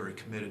she's very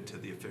committed to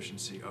the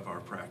efficiency of our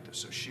practice.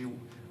 So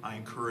I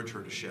encourage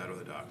her to shadow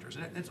the doctors,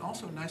 and it's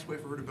also a nice way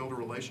for her to build a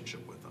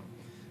relationship with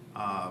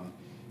them.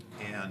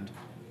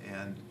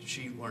 And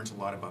she learns a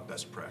lot about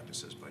best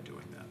practices by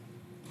doing that.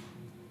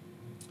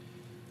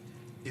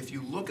 If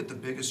you look at the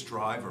biggest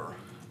driver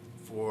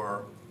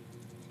for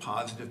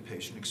positive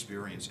patient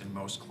experience in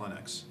most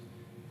clinics,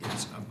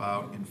 it's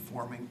about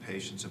informing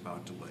patients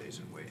about delays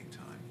in waiting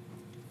time.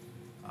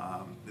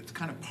 It's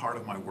kind of part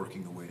of my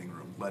working the waiting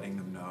room, letting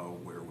them know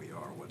where we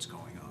are, what's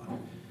going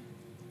on.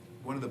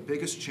 One of the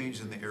biggest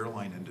changes in the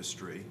airline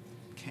industry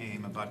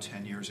came about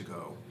 10 years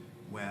ago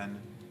when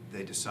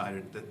they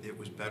decided that it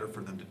was better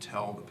for them to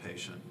tell the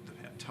patient,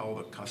 tell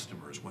the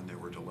customers when there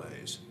were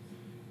delays,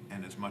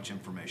 and as much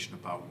information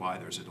about why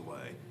there's a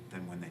delay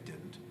than when they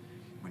didn't.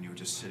 When you were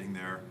just sitting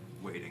there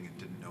waiting and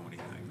didn't know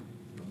anything.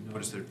 You'll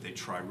notice that they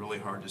try really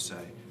hard to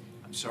say,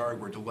 I'm sorry,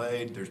 we're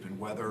delayed, there's been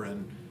weather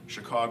in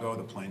Chicago,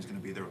 the plane's gonna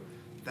be there.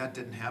 That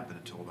didn't happen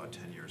until about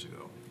 10 years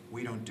ago.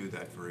 We don't do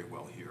that very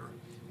well here.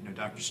 You know,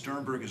 Dr.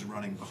 Sternberg is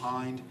running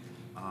behind.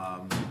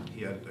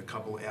 He had a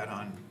couple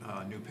add-on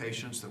new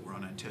patients that were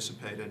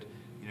unanticipated.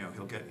 You know,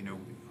 he'll get, you know,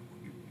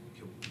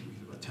 he'll be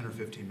about 10 or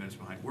 15 minutes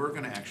behind. We're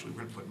gonna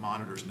put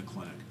monitors in the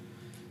clinic.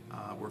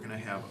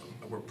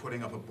 We're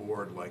putting up a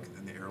board like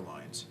in the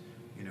airlines.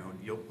 You know,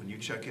 when you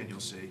check in, you'll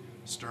see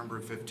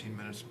Sternberg 15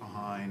 minutes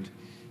behind,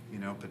 you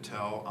know,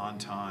 Patel on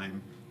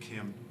time,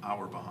 Kim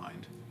hour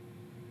behind.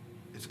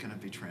 It's going to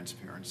be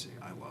transparency.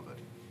 I love it.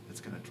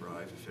 It's going to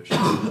drive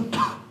efficiency.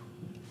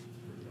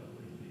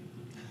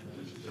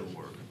 It'll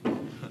work.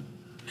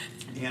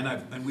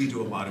 And we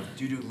do a lot of.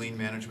 Do you do lean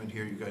management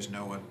here? You guys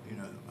know what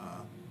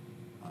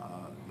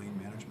lean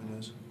management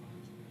is?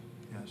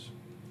 Yes.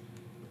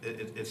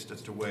 It's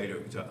just a way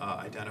to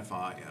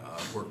identify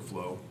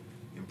workflow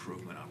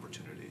improvement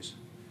opportunities.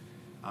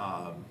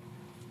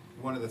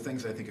 One of the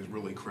things I think is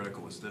really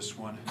critical is this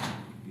one: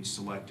 be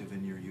selective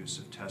in your use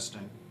of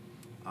testing.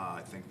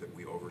 I think that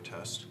we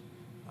over-test.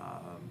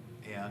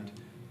 And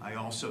I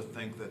also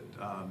think that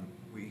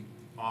we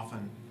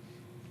often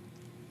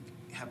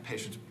have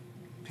patients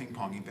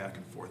ping-ponging back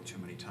and forth too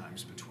many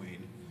times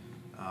between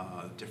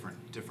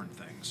different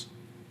things.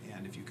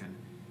 And if you can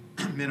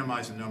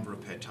minimize the number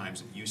of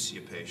times that you see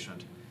a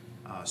patient.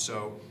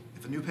 So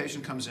if a new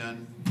patient comes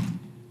in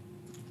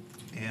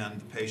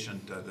and the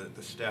patient,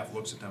 the staff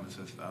looks at them and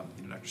says,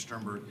 you know, Dr.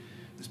 Sternberg,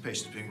 this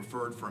patient is being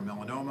referred for a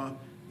melanoma.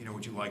 You know,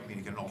 would you like me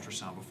to get an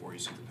ultrasound before you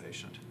see the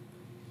patient?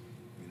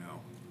 You know,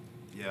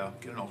 yeah,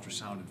 get an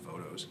ultrasound and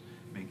photos.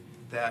 I mean,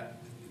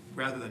 that,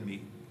 rather than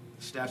me,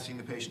 staff seeing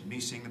the patient, me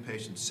seeing the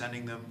patient,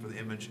 sending them for the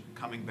image,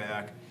 coming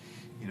back,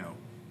 you know,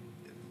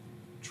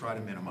 try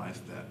to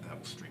minimize that. That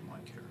will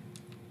streamline care.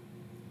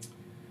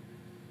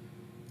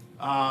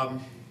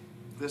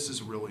 This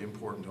is really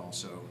important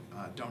also.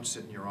 Don't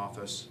sit in your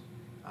office.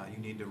 You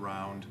need to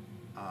round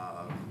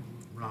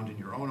in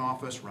your own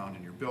office, round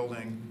in your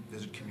building,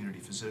 visit community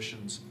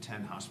physicians,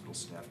 attend hospital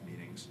staff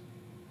meetings.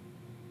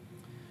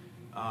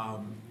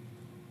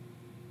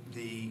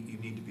 You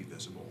need to be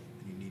visible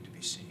and you need to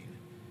be seen.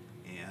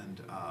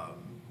 And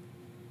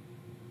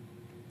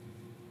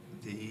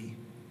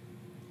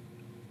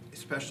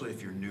especially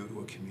if you're new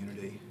to a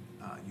community,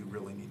 you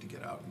really need to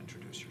get out and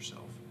introduce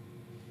yourself.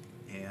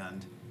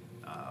 And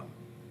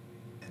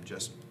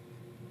just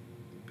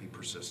be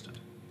persistent.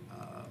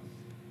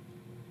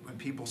 When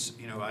people,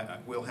 you know,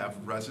 we'll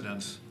have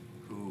residents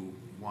who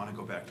want to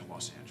go back to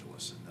Los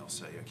Angeles, and they'll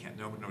say, I can't,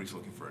 nobody's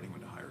looking for anyone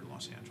to hire in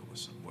Los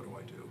Angeles, and what do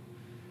I do?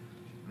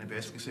 And I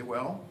basically say,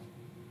 well,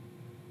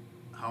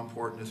 how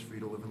important is it for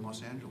you to live in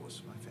Los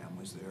Angeles? My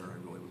family's there, I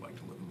really would like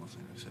to live in Los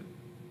Angeles. I said,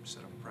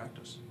 set up a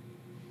practice.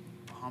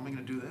 Well, how am I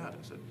going to do that?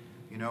 I said,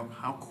 you know,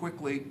 how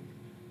quickly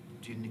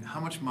do you need, how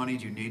much money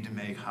do you need to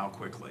make, how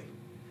quickly?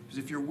 Because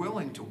if you're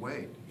willing to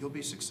wait, you'll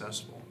be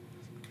successful.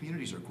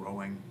 Communities are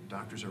growing,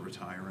 doctors are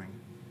retiring,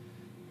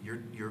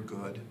 you're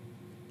good.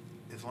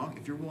 If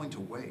you're willing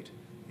to wait,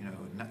 you know,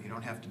 you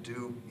don't have to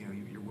do, you know,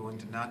 you're willing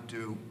to not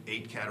do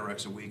 8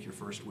 cataracts a week your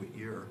first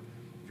year.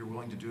 If you're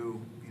willing to do,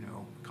 you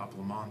know, a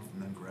couple a month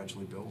and then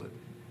gradually build it,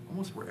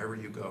 almost wherever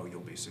you go, you'll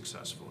be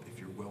successful if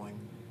you're willing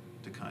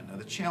to now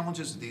the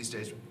challenges these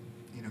days,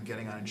 you know,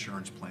 getting on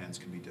insurance plans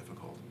can be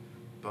difficult,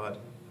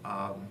 but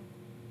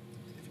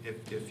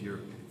if you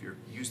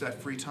use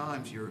that free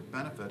time to your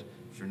benefit,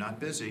 if you're not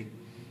busy,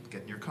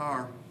 get in your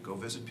car, go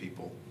visit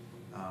people,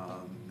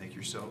 make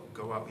yourself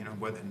go out, you know,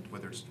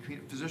 whether it's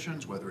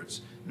physicians, whether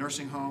it's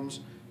nursing homes,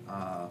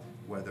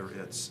 whether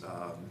it's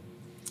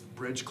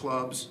bridge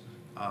clubs,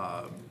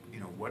 you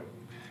know,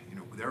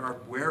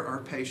 where are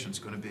patients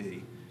going to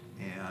be,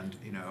 and,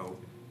 you know,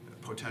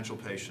 potential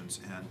patients,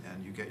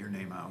 and you get your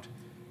name out,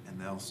 and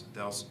they'll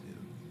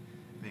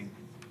I mean,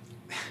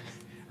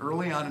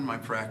 early on in my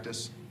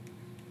practice,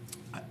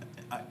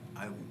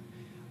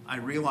 I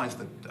realized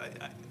that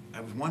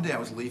one day I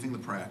was leaving the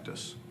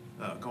practice,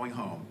 going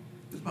home.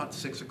 It was about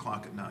 6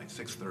 o'clock at night,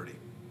 6:30,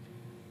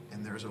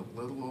 and there's a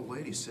little old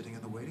lady sitting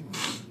in the waiting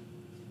room.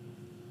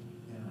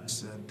 And I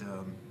said,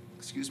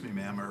 excuse me,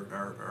 ma'am,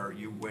 are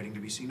you waiting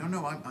to be seen?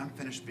 No, I'm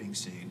finished being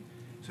seen.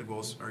 I said,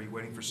 well, are you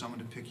waiting for someone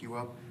to pick you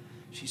up?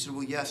 She said,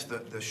 well, yes,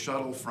 the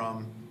shuttle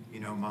from, you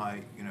know,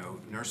 my, you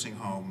know, nursing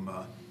home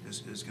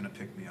is going to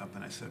pick me up.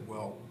 And I said,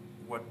 well,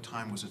 what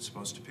time was it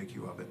supposed to pick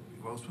you up at?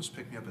 Well, it was supposed to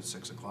pick me up at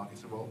 6 o'clock. I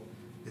said, well,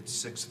 it's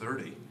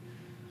 6:30.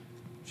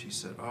 She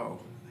said, oh.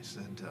 I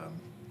said,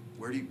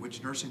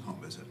 which nursing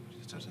home is it?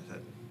 I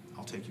said,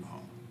 I'll take you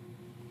home.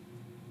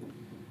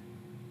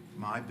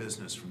 My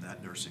business from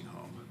that nursing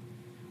home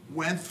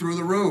went through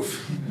the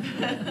roof.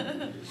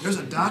 There's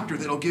a doctor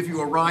that'll give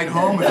you a ride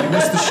home if you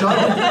miss the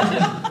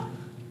shuttle.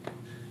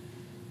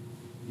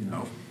 You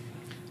know,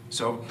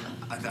 so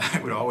I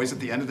would always, at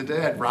the end of the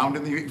day, I'd round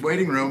in the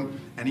waiting room.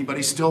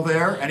 Anybody still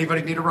there?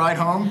 Anybody need a ride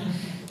home?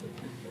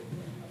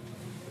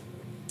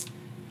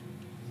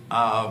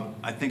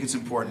 I think it's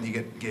important you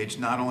get engaged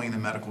not only in the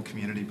medical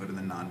community but in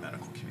the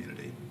non-medical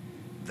community.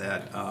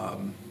 That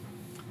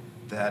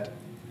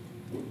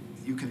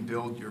you can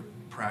build your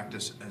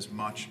practice as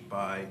much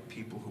by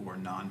people who are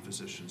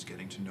non-physicians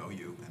getting to know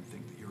you and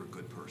think that you're a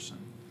good person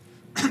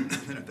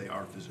than if they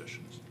are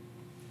physicians.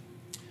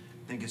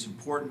 I think it's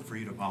important for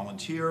you to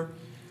volunteer,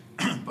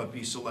 but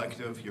be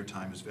selective. Your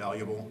time is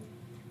valuable.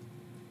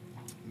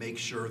 Make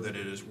sure that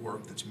it is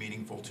work that's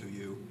meaningful to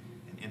you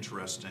and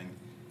interesting.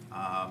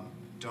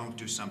 Don't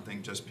do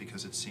something just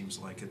because it seems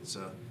like it's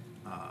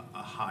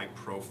a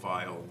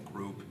high-profile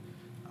group,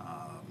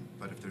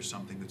 but if there's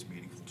something that's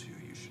meaningful to you,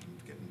 you should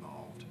get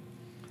involved.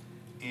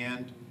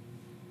 And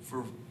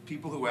for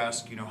people who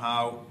ask, you know,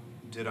 how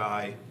did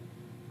I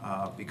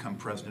become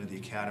president of the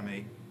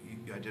Academy?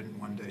 I didn't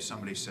one day,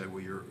 somebody said,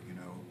 well, you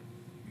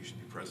should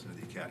be president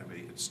of the Academy.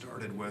 It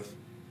started with,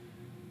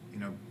 you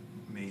know,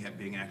 me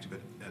being active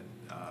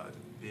at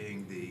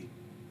being the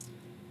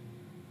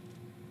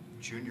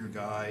junior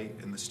guy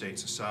in the State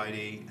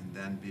Society, and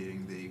then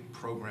being the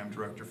program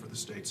director for the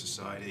State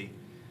Society,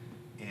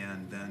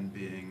 and then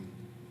being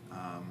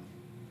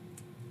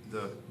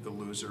the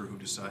loser who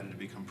decided to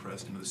become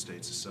president of the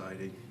State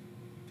Society,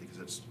 because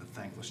it's a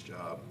thankless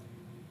job,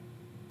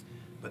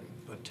 but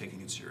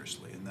taking it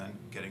seriously, and then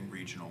getting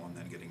regional, and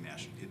then getting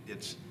national.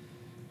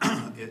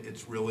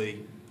 It's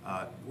really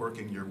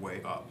working your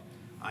way up.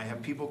 I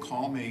have people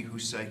call me who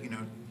say, you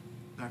know,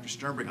 Dr.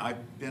 Sternberg,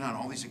 I've been on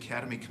all these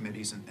academy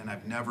committees and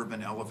I've never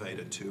been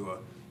elevated to a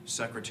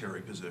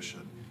secretary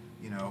position.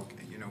 You know,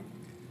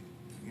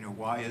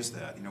 why is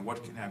that? You know,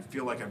 I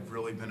feel like I've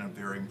really been a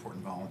very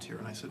important volunteer.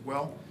 And I said,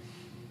 well,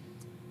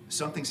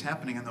 something's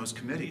happening in those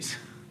committees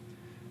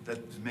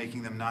that's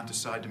making them not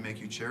decide to make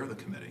you chair of the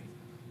committee.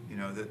 You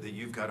know, that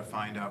you've got to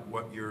find out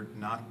what you're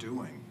not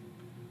doing,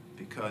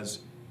 because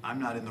I'm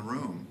not in the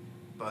room,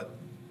 but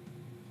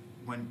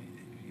when,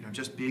 you know,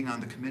 just being on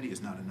the committee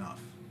is not enough.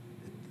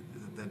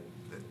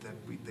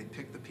 They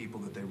pick the people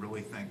that they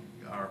really think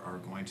are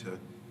going to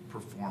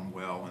perform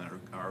well and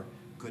are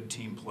good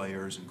team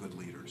players and good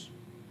leaders.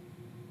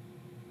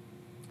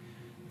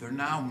 There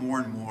now more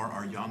and more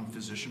are young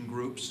physician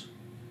groups,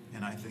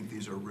 and I think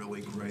these are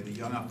really great. The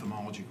Young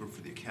Ophthalmology Group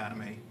for the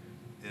Academy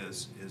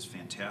is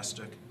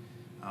fantastic,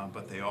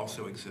 but they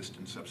also exist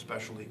in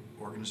subspecialty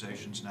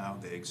organizations now.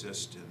 They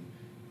exist in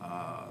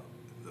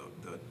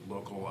the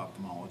local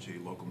ophthalmology,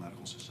 local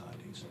medical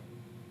societies.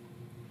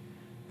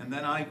 And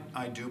then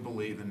I do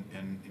believe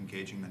in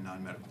engaging the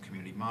non-medical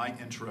community. My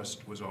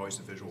interest was always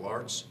the visual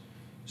arts.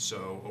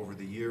 So over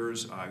the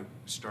years, I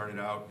started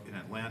out in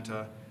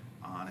Atlanta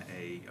on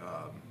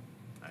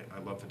I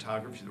love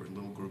photography. There was a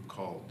little group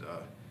called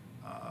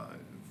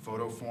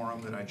Photo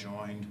Forum that I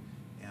joined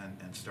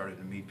and started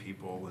to meet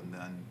people, and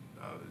then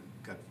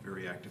got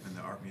very active in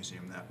the art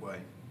museum that way.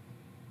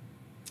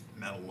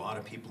 Met a lot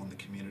of people in the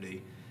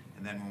community.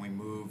 And then when we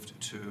moved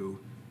to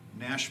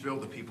Nashville,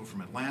 the people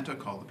from Atlanta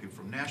called the people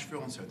from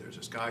Nashville and said, there's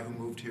this guy who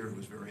moved here who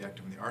was very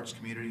active in the arts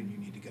community and you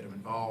need to get him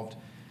involved.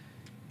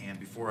 And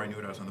before I knew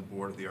it, I was on the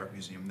board of the art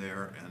museum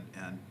there,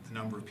 and the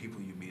number of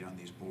people you meet on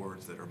these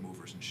boards that are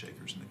movers and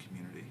shakers in the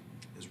community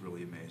is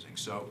really amazing.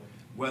 So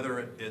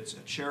whether it's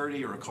a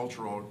charity or a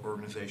cultural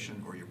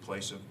organization or your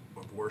place of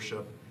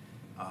worship,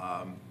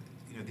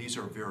 you know, these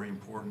are very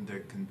important.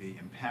 They can be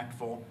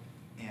impactful,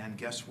 and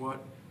guess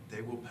what?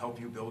 They will help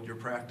you build your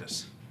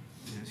practice.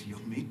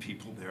 You'll meet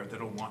people there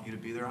that'll want you to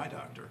be their eye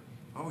doctor.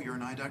 Oh, you're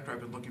an eye doctor?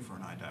 I've been looking for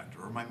an eye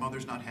doctor. Or my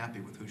mother's not happy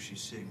with who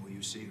she's seeing. Will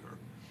you see her?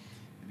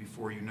 And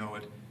before you know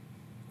it,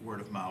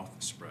 word of mouth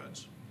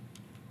spreads.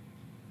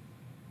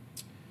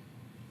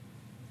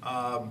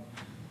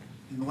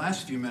 In the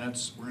last few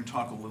minutes, we're going to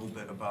talk a little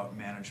bit about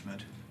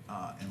management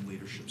and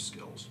leadership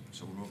skills.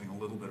 So we're moving a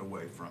little bit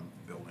away from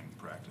building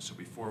practice. So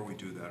before we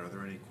do that, are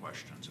there any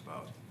questions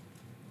about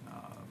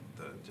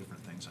the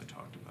different things I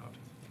talked about?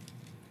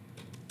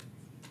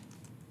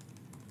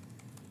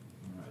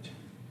 All right.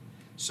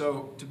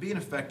 So to be an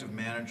effective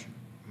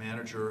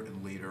manager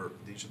and leader,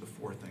 these are the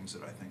four things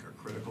that I think are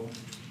critical.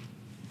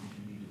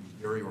 You need to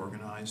be very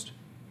organized,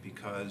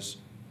 because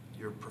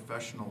your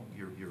professional,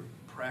 your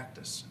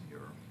practice, and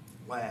your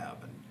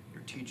lab, and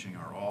your teaching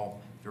are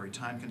all very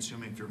time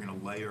consuming. If you're going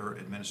to layer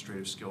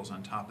administrative skills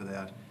on top of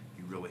that,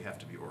 you really have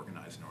to be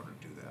organized in order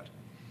to do that.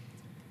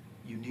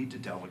 You need to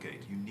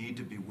delegate. You need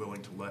to be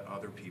willing to let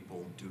other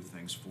people do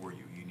things for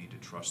you. You need to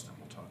trust them.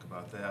 We'll talk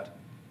about that.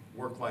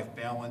 Work-life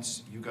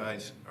balance, you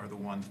guys are the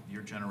one,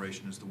 your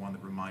generation is the one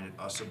that reminded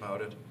us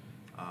about it,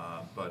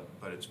 but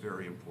it's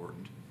very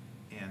important.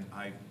 And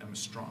I am a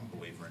strong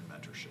believer in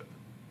mentorship.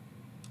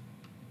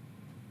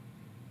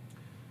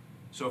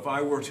 So if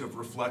I were to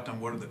reflect on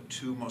what are the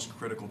two most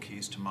critical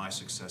keys to my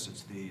success,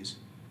 it's these: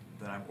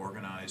 that I'm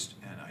organized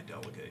and I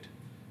delegate.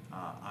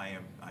 I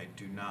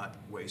do not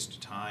waste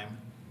time.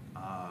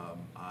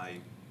 I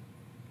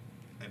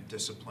am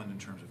disciplined in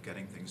terms of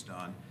getting things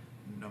done.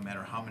 No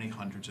matter how many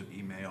hundreds of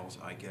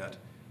emails I get,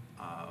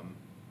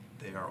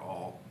 they are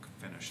all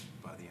finished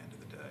by the end of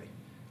the day.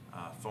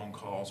 Phone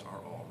calls are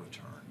all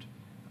returned.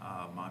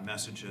 My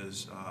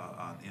messages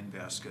on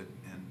InBasket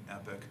and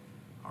Epic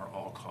are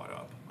all caught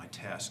up. My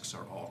tasks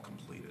are all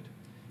completed.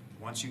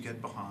 Once you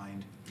get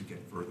behind, you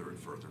get further and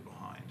further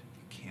behind.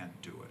 You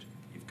can't do it.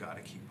 You've got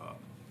to keep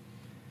up.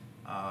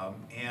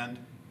 And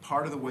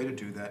part of the way to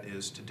do that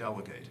is to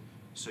delegate.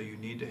 So you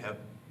need to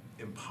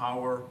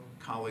empower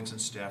colleagues and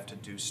staff to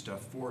do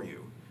stuff for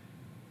you.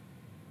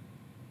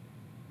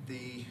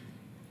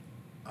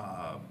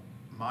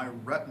 My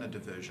retina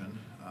division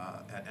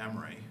at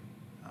Emory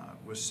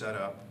was set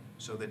up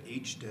so that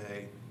each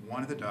day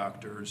one of the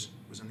doctors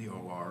was in the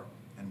OR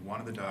and one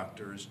of the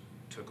doctors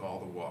took all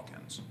the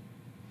walk-ins.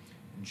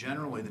 And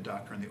generally, the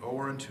doctor in the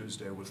OR on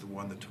Tuesday was the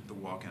one that took the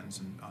walk-ins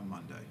on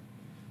Monday.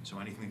 So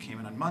anything that came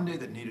in on Monday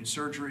that needed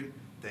surgery,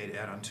 they'd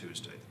add on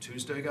Tuesday. The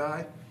Tuesday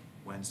guy,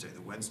 Wednesday.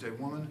 The Wednesday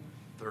woman,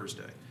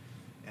 Thursday.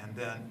 And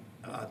then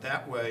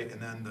that way, and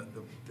then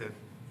the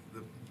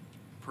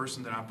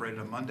person that operated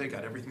on Monday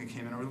got everything that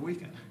came in over the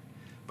weekend.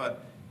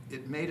 But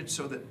it made it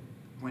so that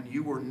when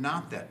you were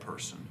not that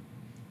person,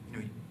 you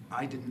know,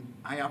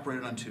 I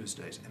operated on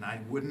Tuesdays, and I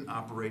wouldn't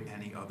operate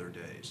any other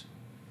days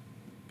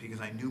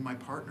because I knew my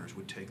partners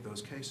would take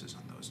those cases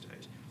on those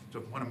days. So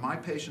if one of my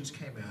patients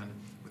came in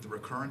with a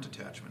recurrent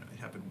attachment, it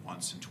happened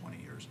once in 20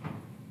 years. That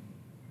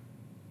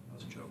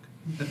was a joke.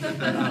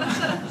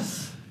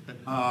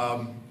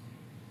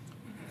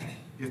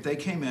 If they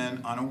came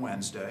in on a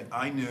Wednesday,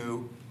 I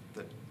knew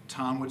that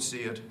Tom would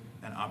see it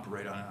and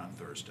operate on it on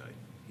Thursday.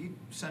 He'd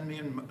send me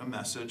a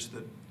message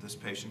that this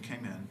patient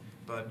came in,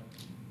 but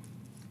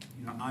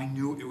you know, I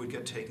knew it would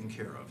get taken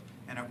care of.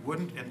 And it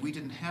wouldn't, and we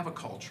didn't have a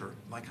culture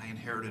like I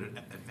inherited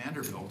at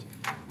Vanderbilt,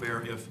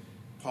 where if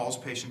Paul's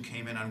patient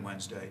came in on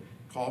Wednesday,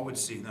 Paul would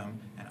see them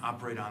and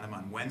operate on them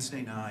on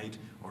Wednesday night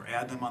or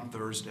add them on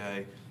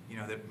Thursday. You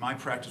know, that my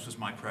practice was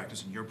my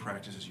practice and your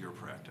practice is your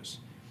practice.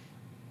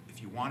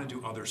 If you want to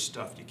do other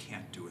stuff, you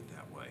can't do it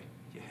that way.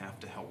 You have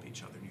to help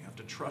each other and you have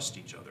to trust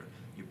each other.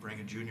 You bring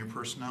a junior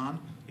person on,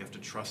 you have to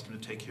trust them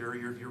to take care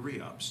of your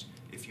re-ups.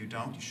 If you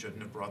don't, you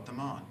shouldn't have brought them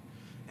on.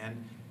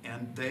 And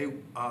they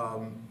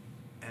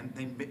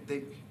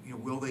you know,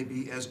 will they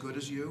be as good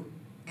as you?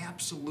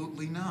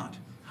 Absolutely not.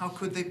 How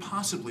could they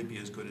possibly be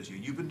as good as you?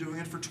 You've been doing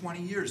it for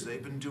 20 years.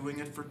 They've been doing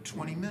it for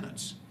 20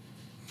 minutes.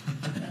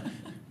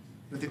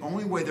 But the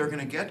only way they're going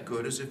to get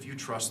good is if you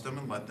trust them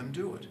and let them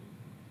do it.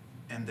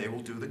 And they will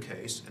do the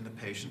case, and the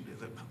patient,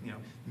 you know,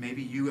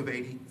 maybe you have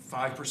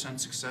 85%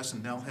 success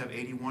and they'll have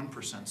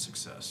 81%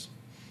 success.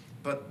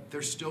 But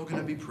they're still going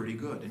to be pretty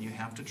good, and you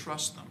have to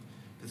trust them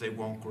because they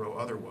won't grow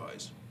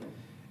otherwise.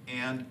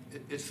 And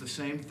it's the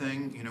same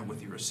thing, you know,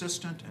 with your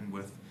assistant and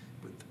with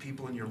the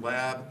people in your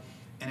lab.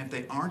 And if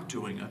they aren't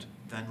doing it,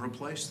 then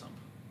replace them.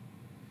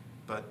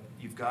 But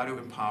you've got to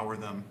empower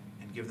them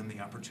and give them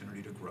the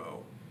opportunity to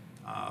grow.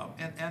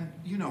 And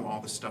you know all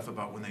the stuff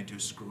about when they do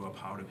screw up,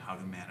 how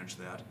to manage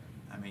that.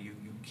 I mean, you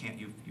can't,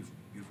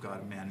 you've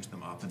got to manage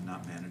them up and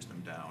not manage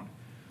them down.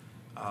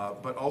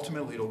 But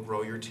ultimately, it'll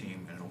grow your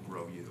team and it'll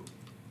grow you.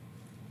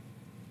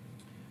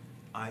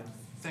 I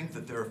think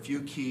that there are a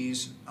few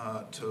keys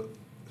to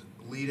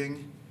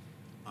leading.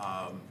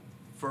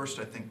 First,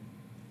 I think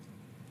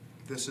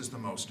this is the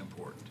most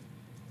important.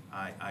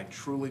 I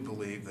truly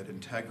believe that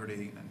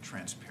integrity and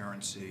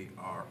transparency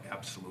are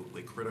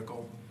absolutely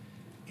critical.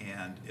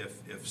 And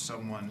if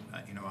someone,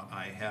 you know,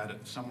 I had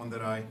someone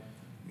that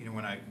you know,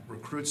 when I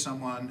recruit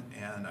someone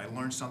and I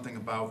learn something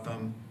about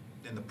them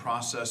in the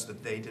process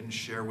that they didn't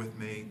share with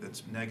me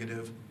that's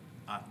negative,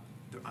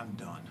 I'm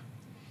done.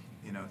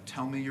 You know,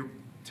 tell me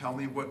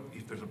what,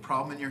 if there's a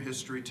problem in your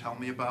history, tell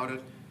me about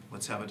it.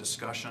 Let's have a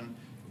discussion.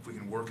 If we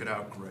can work it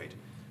out, great.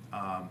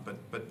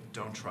 But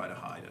don't try to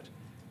hide it.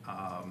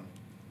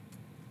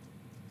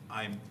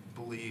 I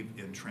believe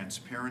in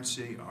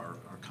transparency. Our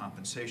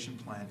compensation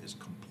plan is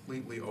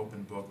completely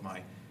open book.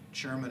 My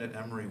chairman at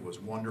Emory was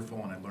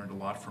wonderful, and I learned a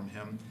lot from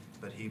him,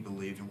 but he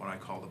believed in what I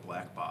call the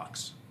black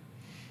box,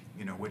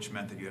 you know, which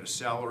meant that you had a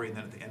salary, and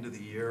then at the end of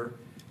the year,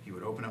 he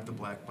would open up the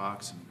black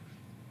box, and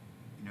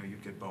you know,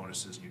 you'd get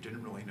bonuses, and you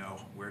didn't really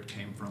know where it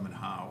came from and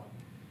how.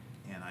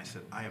 And I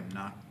said, I am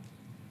not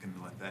going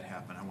to let that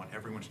happen. I want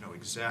everyone to know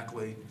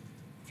exactly,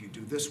 if you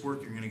do this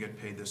work, you're going to get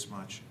paid this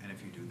much, and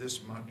if you do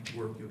this much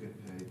work, you'll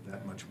get paid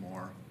that much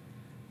more.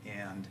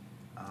 And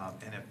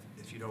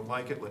if you don't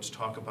like it, let's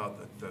talk about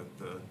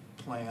the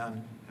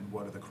plan and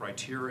what are the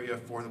criteria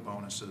for the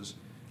bonuses.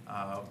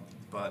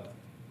 But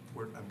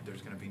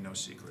there's going to be no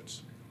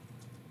secrets.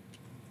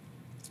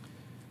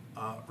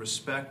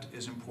 Respect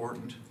is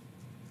important,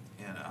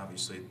 and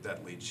obviously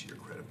that leads to your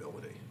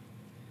credibility.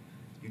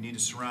 You need to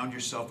surround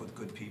yourself with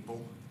good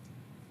people,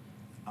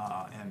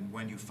 and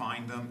when you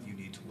find them, you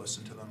need to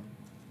listen to them.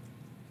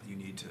 You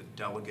need to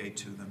delegate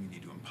to them. You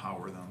need to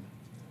empower them.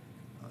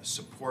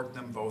 Support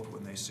them both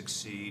when they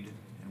succeed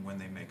and when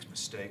they make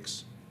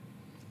mistakes.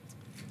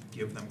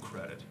 Give them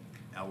credit.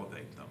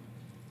 Elevate them.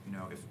 You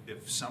know,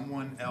 if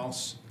someone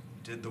else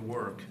did the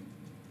work,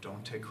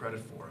 don't take credit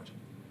for it.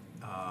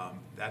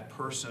 That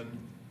person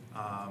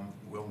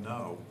will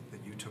know that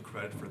you took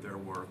credit for their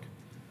work.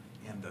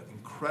 And the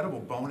incredible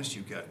bonus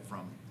you get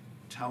from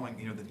telling,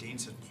 you know, the dean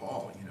said,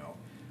 Paul, you know,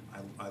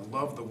 I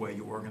love the way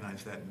you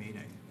organized that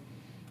meeting.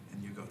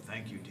 And you go,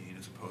 thank you, Dean,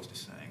 as opposed to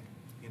saying,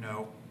 you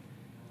know,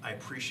 I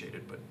appreciate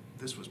it, but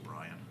this was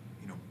Brian.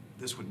 You know,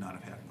 this would not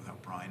have happened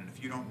without Brian. And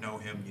if you don't know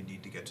him, you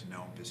need to get to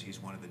know him because he's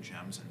one of the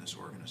gems in this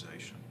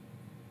organization.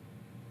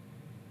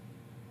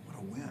 What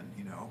a win,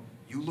 you know.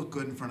 You look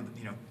good in front of the,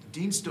 you know, the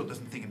dean still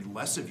doesn't think any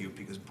less of you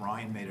because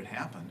Brian made it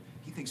happen.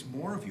 He thinks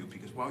more of you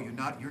because, wow,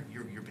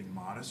 you're being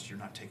modest, you're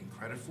not taking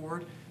credit for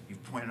it.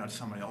 You've pointed out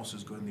somebody else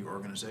who's good in the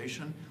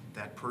organization.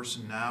 That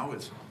person now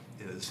has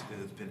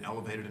been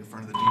elevated in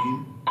front of the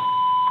dean.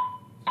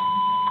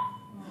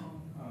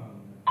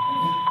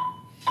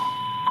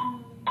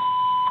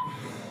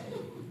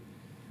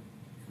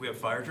 a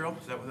fire drill?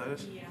 Is that what that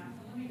is? Yeah,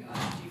 let me go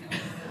ask Gino.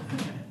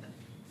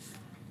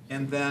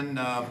 And then,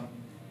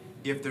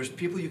 if there's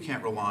people you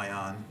can't rely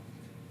on,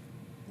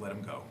 let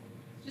them go.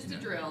 Just a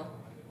drill.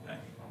 Okay.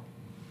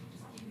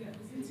 Just keep it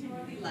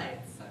continually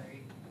light,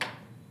 sorry.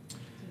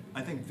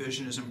 I think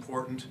vision is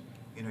important.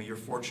 You know, you're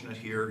fortunate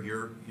here.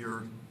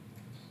 Your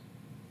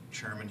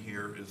chairman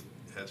here is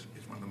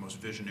one of the most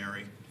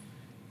visionary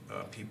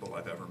people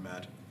I've ever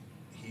met.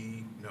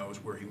 He knows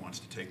where he wants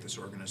to take this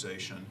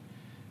organization.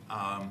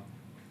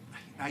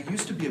 I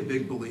used to be a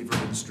big believer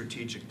in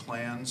strategic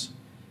plans.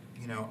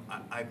 You know,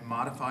 I've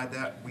modified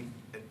that.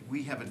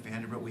 We have at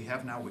Vanderbilt, we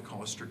have now what we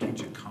call a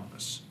strategic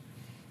compass.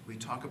 We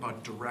talk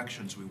about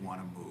directions we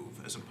want to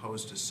move as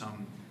opposed to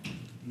some,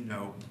 you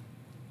know,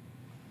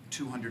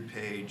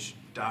 200-page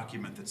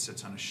document that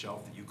sits on a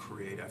shelf that you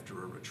create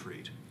after a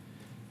retreat.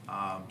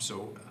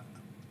 So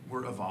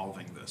we're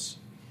evolving this.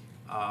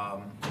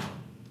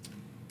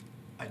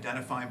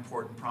 Identify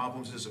important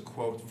problems is a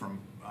quote from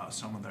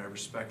someone that I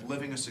respect.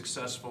 Living a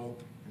successful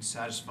and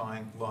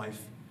satisfying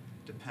life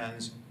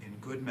depends in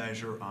good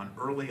measure on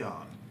early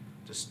on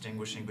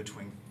distinguishing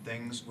between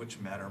things which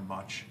matter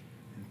much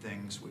and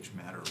things which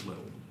matter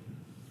little.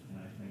 And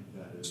I think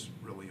that is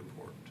really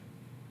important.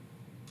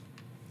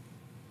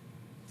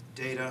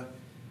 Data,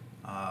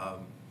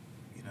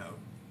 you know,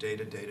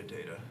 data,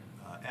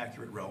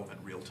 accurate, relevant,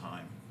 real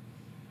time.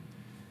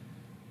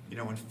 You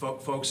know, when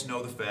folks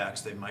know the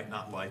facts, they might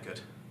not like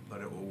it,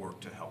 but it will work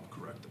to help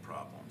correct the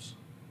problems.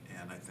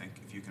 And I think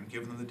if you can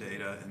give them the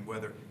data, and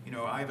whether, you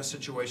know, I have a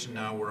situation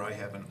now where I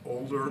have an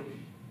older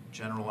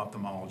general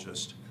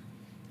ophthalmologist,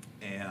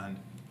 and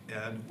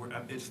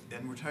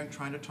we're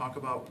trying to talk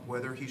about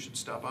whether he should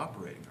stop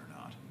operating or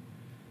not.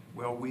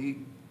 Well,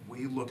 we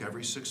look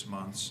every 6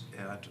 months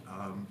at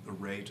the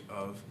rate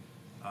of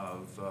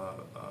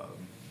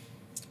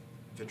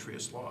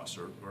vitreous loss,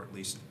 or at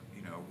least,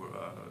 you know,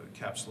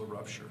 capsular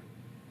rupture.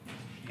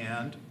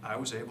 And I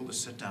was able to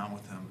sit down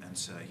with him and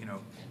say, you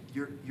know,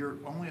 you're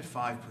only at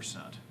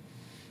 5%,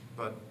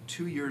 but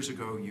 2 years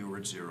ago you were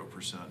at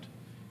 0%,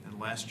 and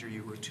last year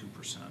you were at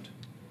 2%,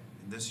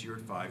 and this year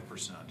at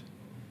 5%.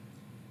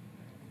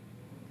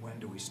 When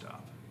do we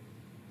stop?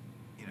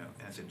 You know,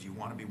 and I said, do you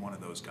want to be one of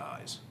those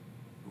guys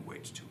who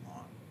waits too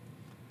long?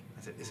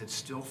 I said, is it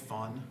still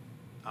fun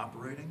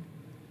operating?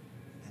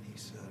 And he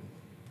said,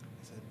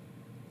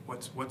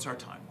 what's our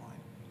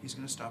timeline? He's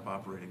going to stop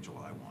operating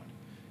July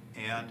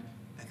 1. And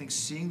I think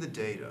seeing the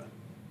data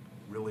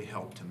really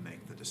helped him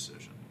make the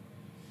decision.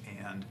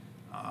 And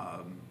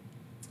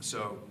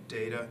so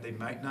data,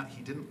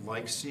 he didn't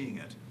like seeing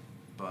it,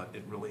 but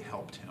it really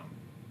helped him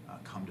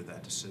come to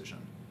that decision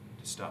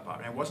to stop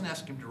operating. I wasn't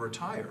asking him to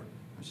retire.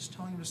 I was just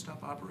telling him to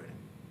stop operating.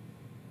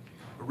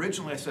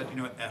 Originally I said, you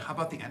know, how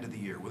about the end of the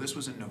year? Well, this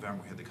was in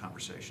November, we had the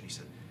conversation. He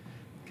said,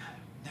 God,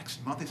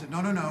 next month. He said,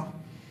 no,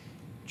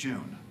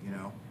 June, you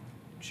know.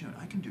 June,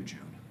 I can do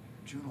June.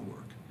 June will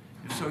work.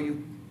 And so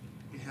you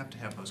have to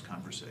have those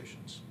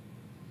conversations.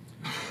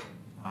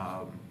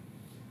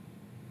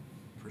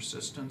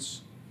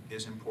 Persistence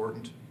is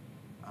important.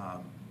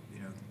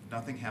 You know,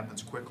 nothing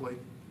happens quickly.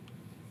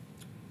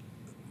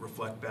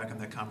 Reflect back on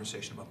that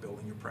conversation about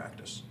building your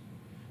practice.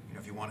 You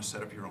know, if you want to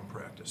set up your own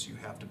practice, you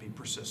have to be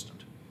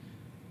persistent.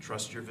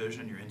 Trust your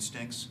vision, your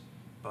instincts,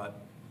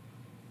 but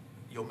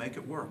you'll make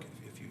it work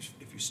if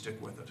you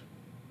stick with it.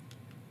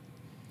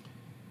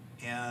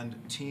 And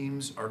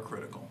teams are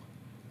critical.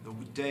 The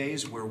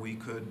days where we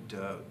could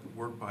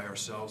work by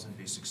ourselves and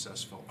be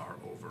successful are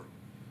over.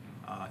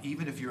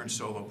 Even if you're in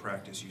solo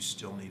practice, you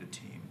still need a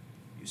team.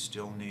 You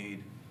still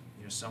need,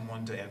 you know,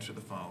 someone to answer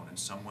the phone, and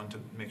someone to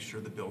make sure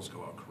the bills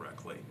go out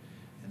correctly,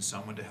 and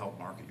someone to help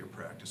market your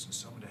practice, and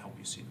someone to help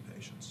you see the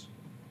patients.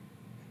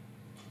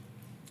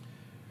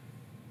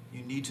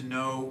 You need to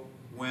know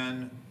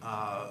when,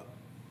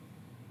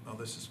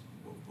 this is,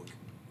 we'll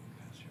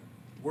pass here.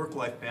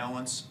 Work-life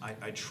balance,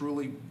 I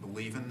truly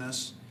believe in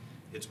this.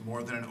 It's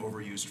more than an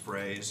overused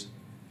phrase.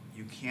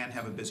 You can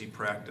have a busy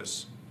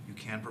practice, you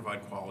can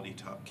provide quality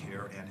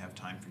care and have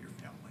time for your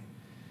family.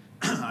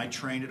 I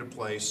trained at a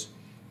place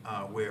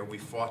where we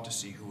fought to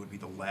see who would be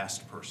the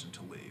last person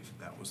to leave.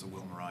 That was the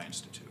Wilmer Eye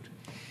Institute.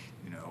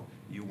 You know,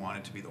 you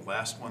wanted to be the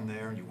last one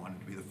there, and you wanted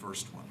to be the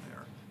first one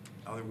there.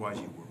 Otherwise,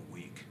 you were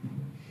weak.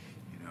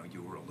 You know,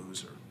 you were a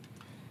loser.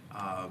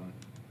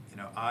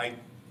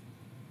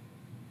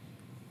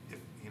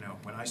 You know,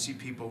 when I see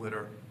people that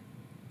are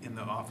in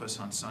the office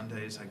on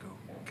Sundays, I go,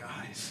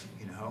 guys,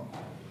 you know,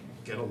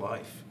 get a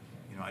life.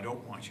 You know, I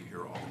don't want you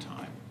here all the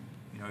time.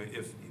 You know,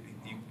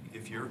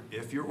 if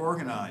you're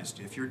organized,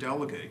 if you're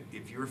delegate,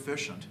 if you're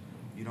efficient,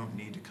 you don't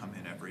need to come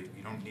in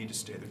you don't need to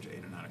stay there till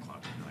 8 or 9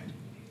 o'clock at night.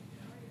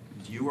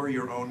 You are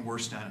your own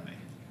worst enemy.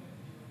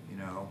 You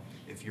know,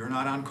 if you're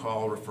not on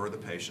call, refer the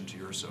patient to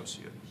your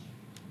associate.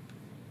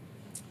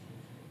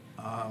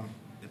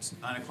 It's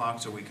 9 o'clock,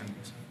 so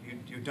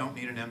you don't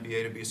need an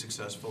MBA to be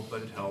successful,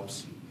 but it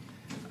helps.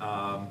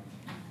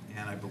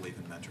 And I believe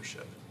in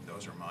mentorship.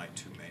 Those are my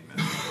two main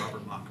mentors,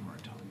 Robert Montgomery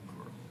and Tom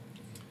McClure.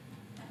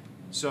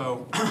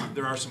 So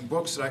there are some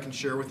books that I can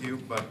share with you,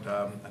 but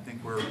I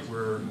think we're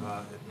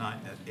at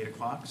 8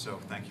 o'clock, so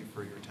thank you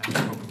for your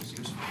attention. Hope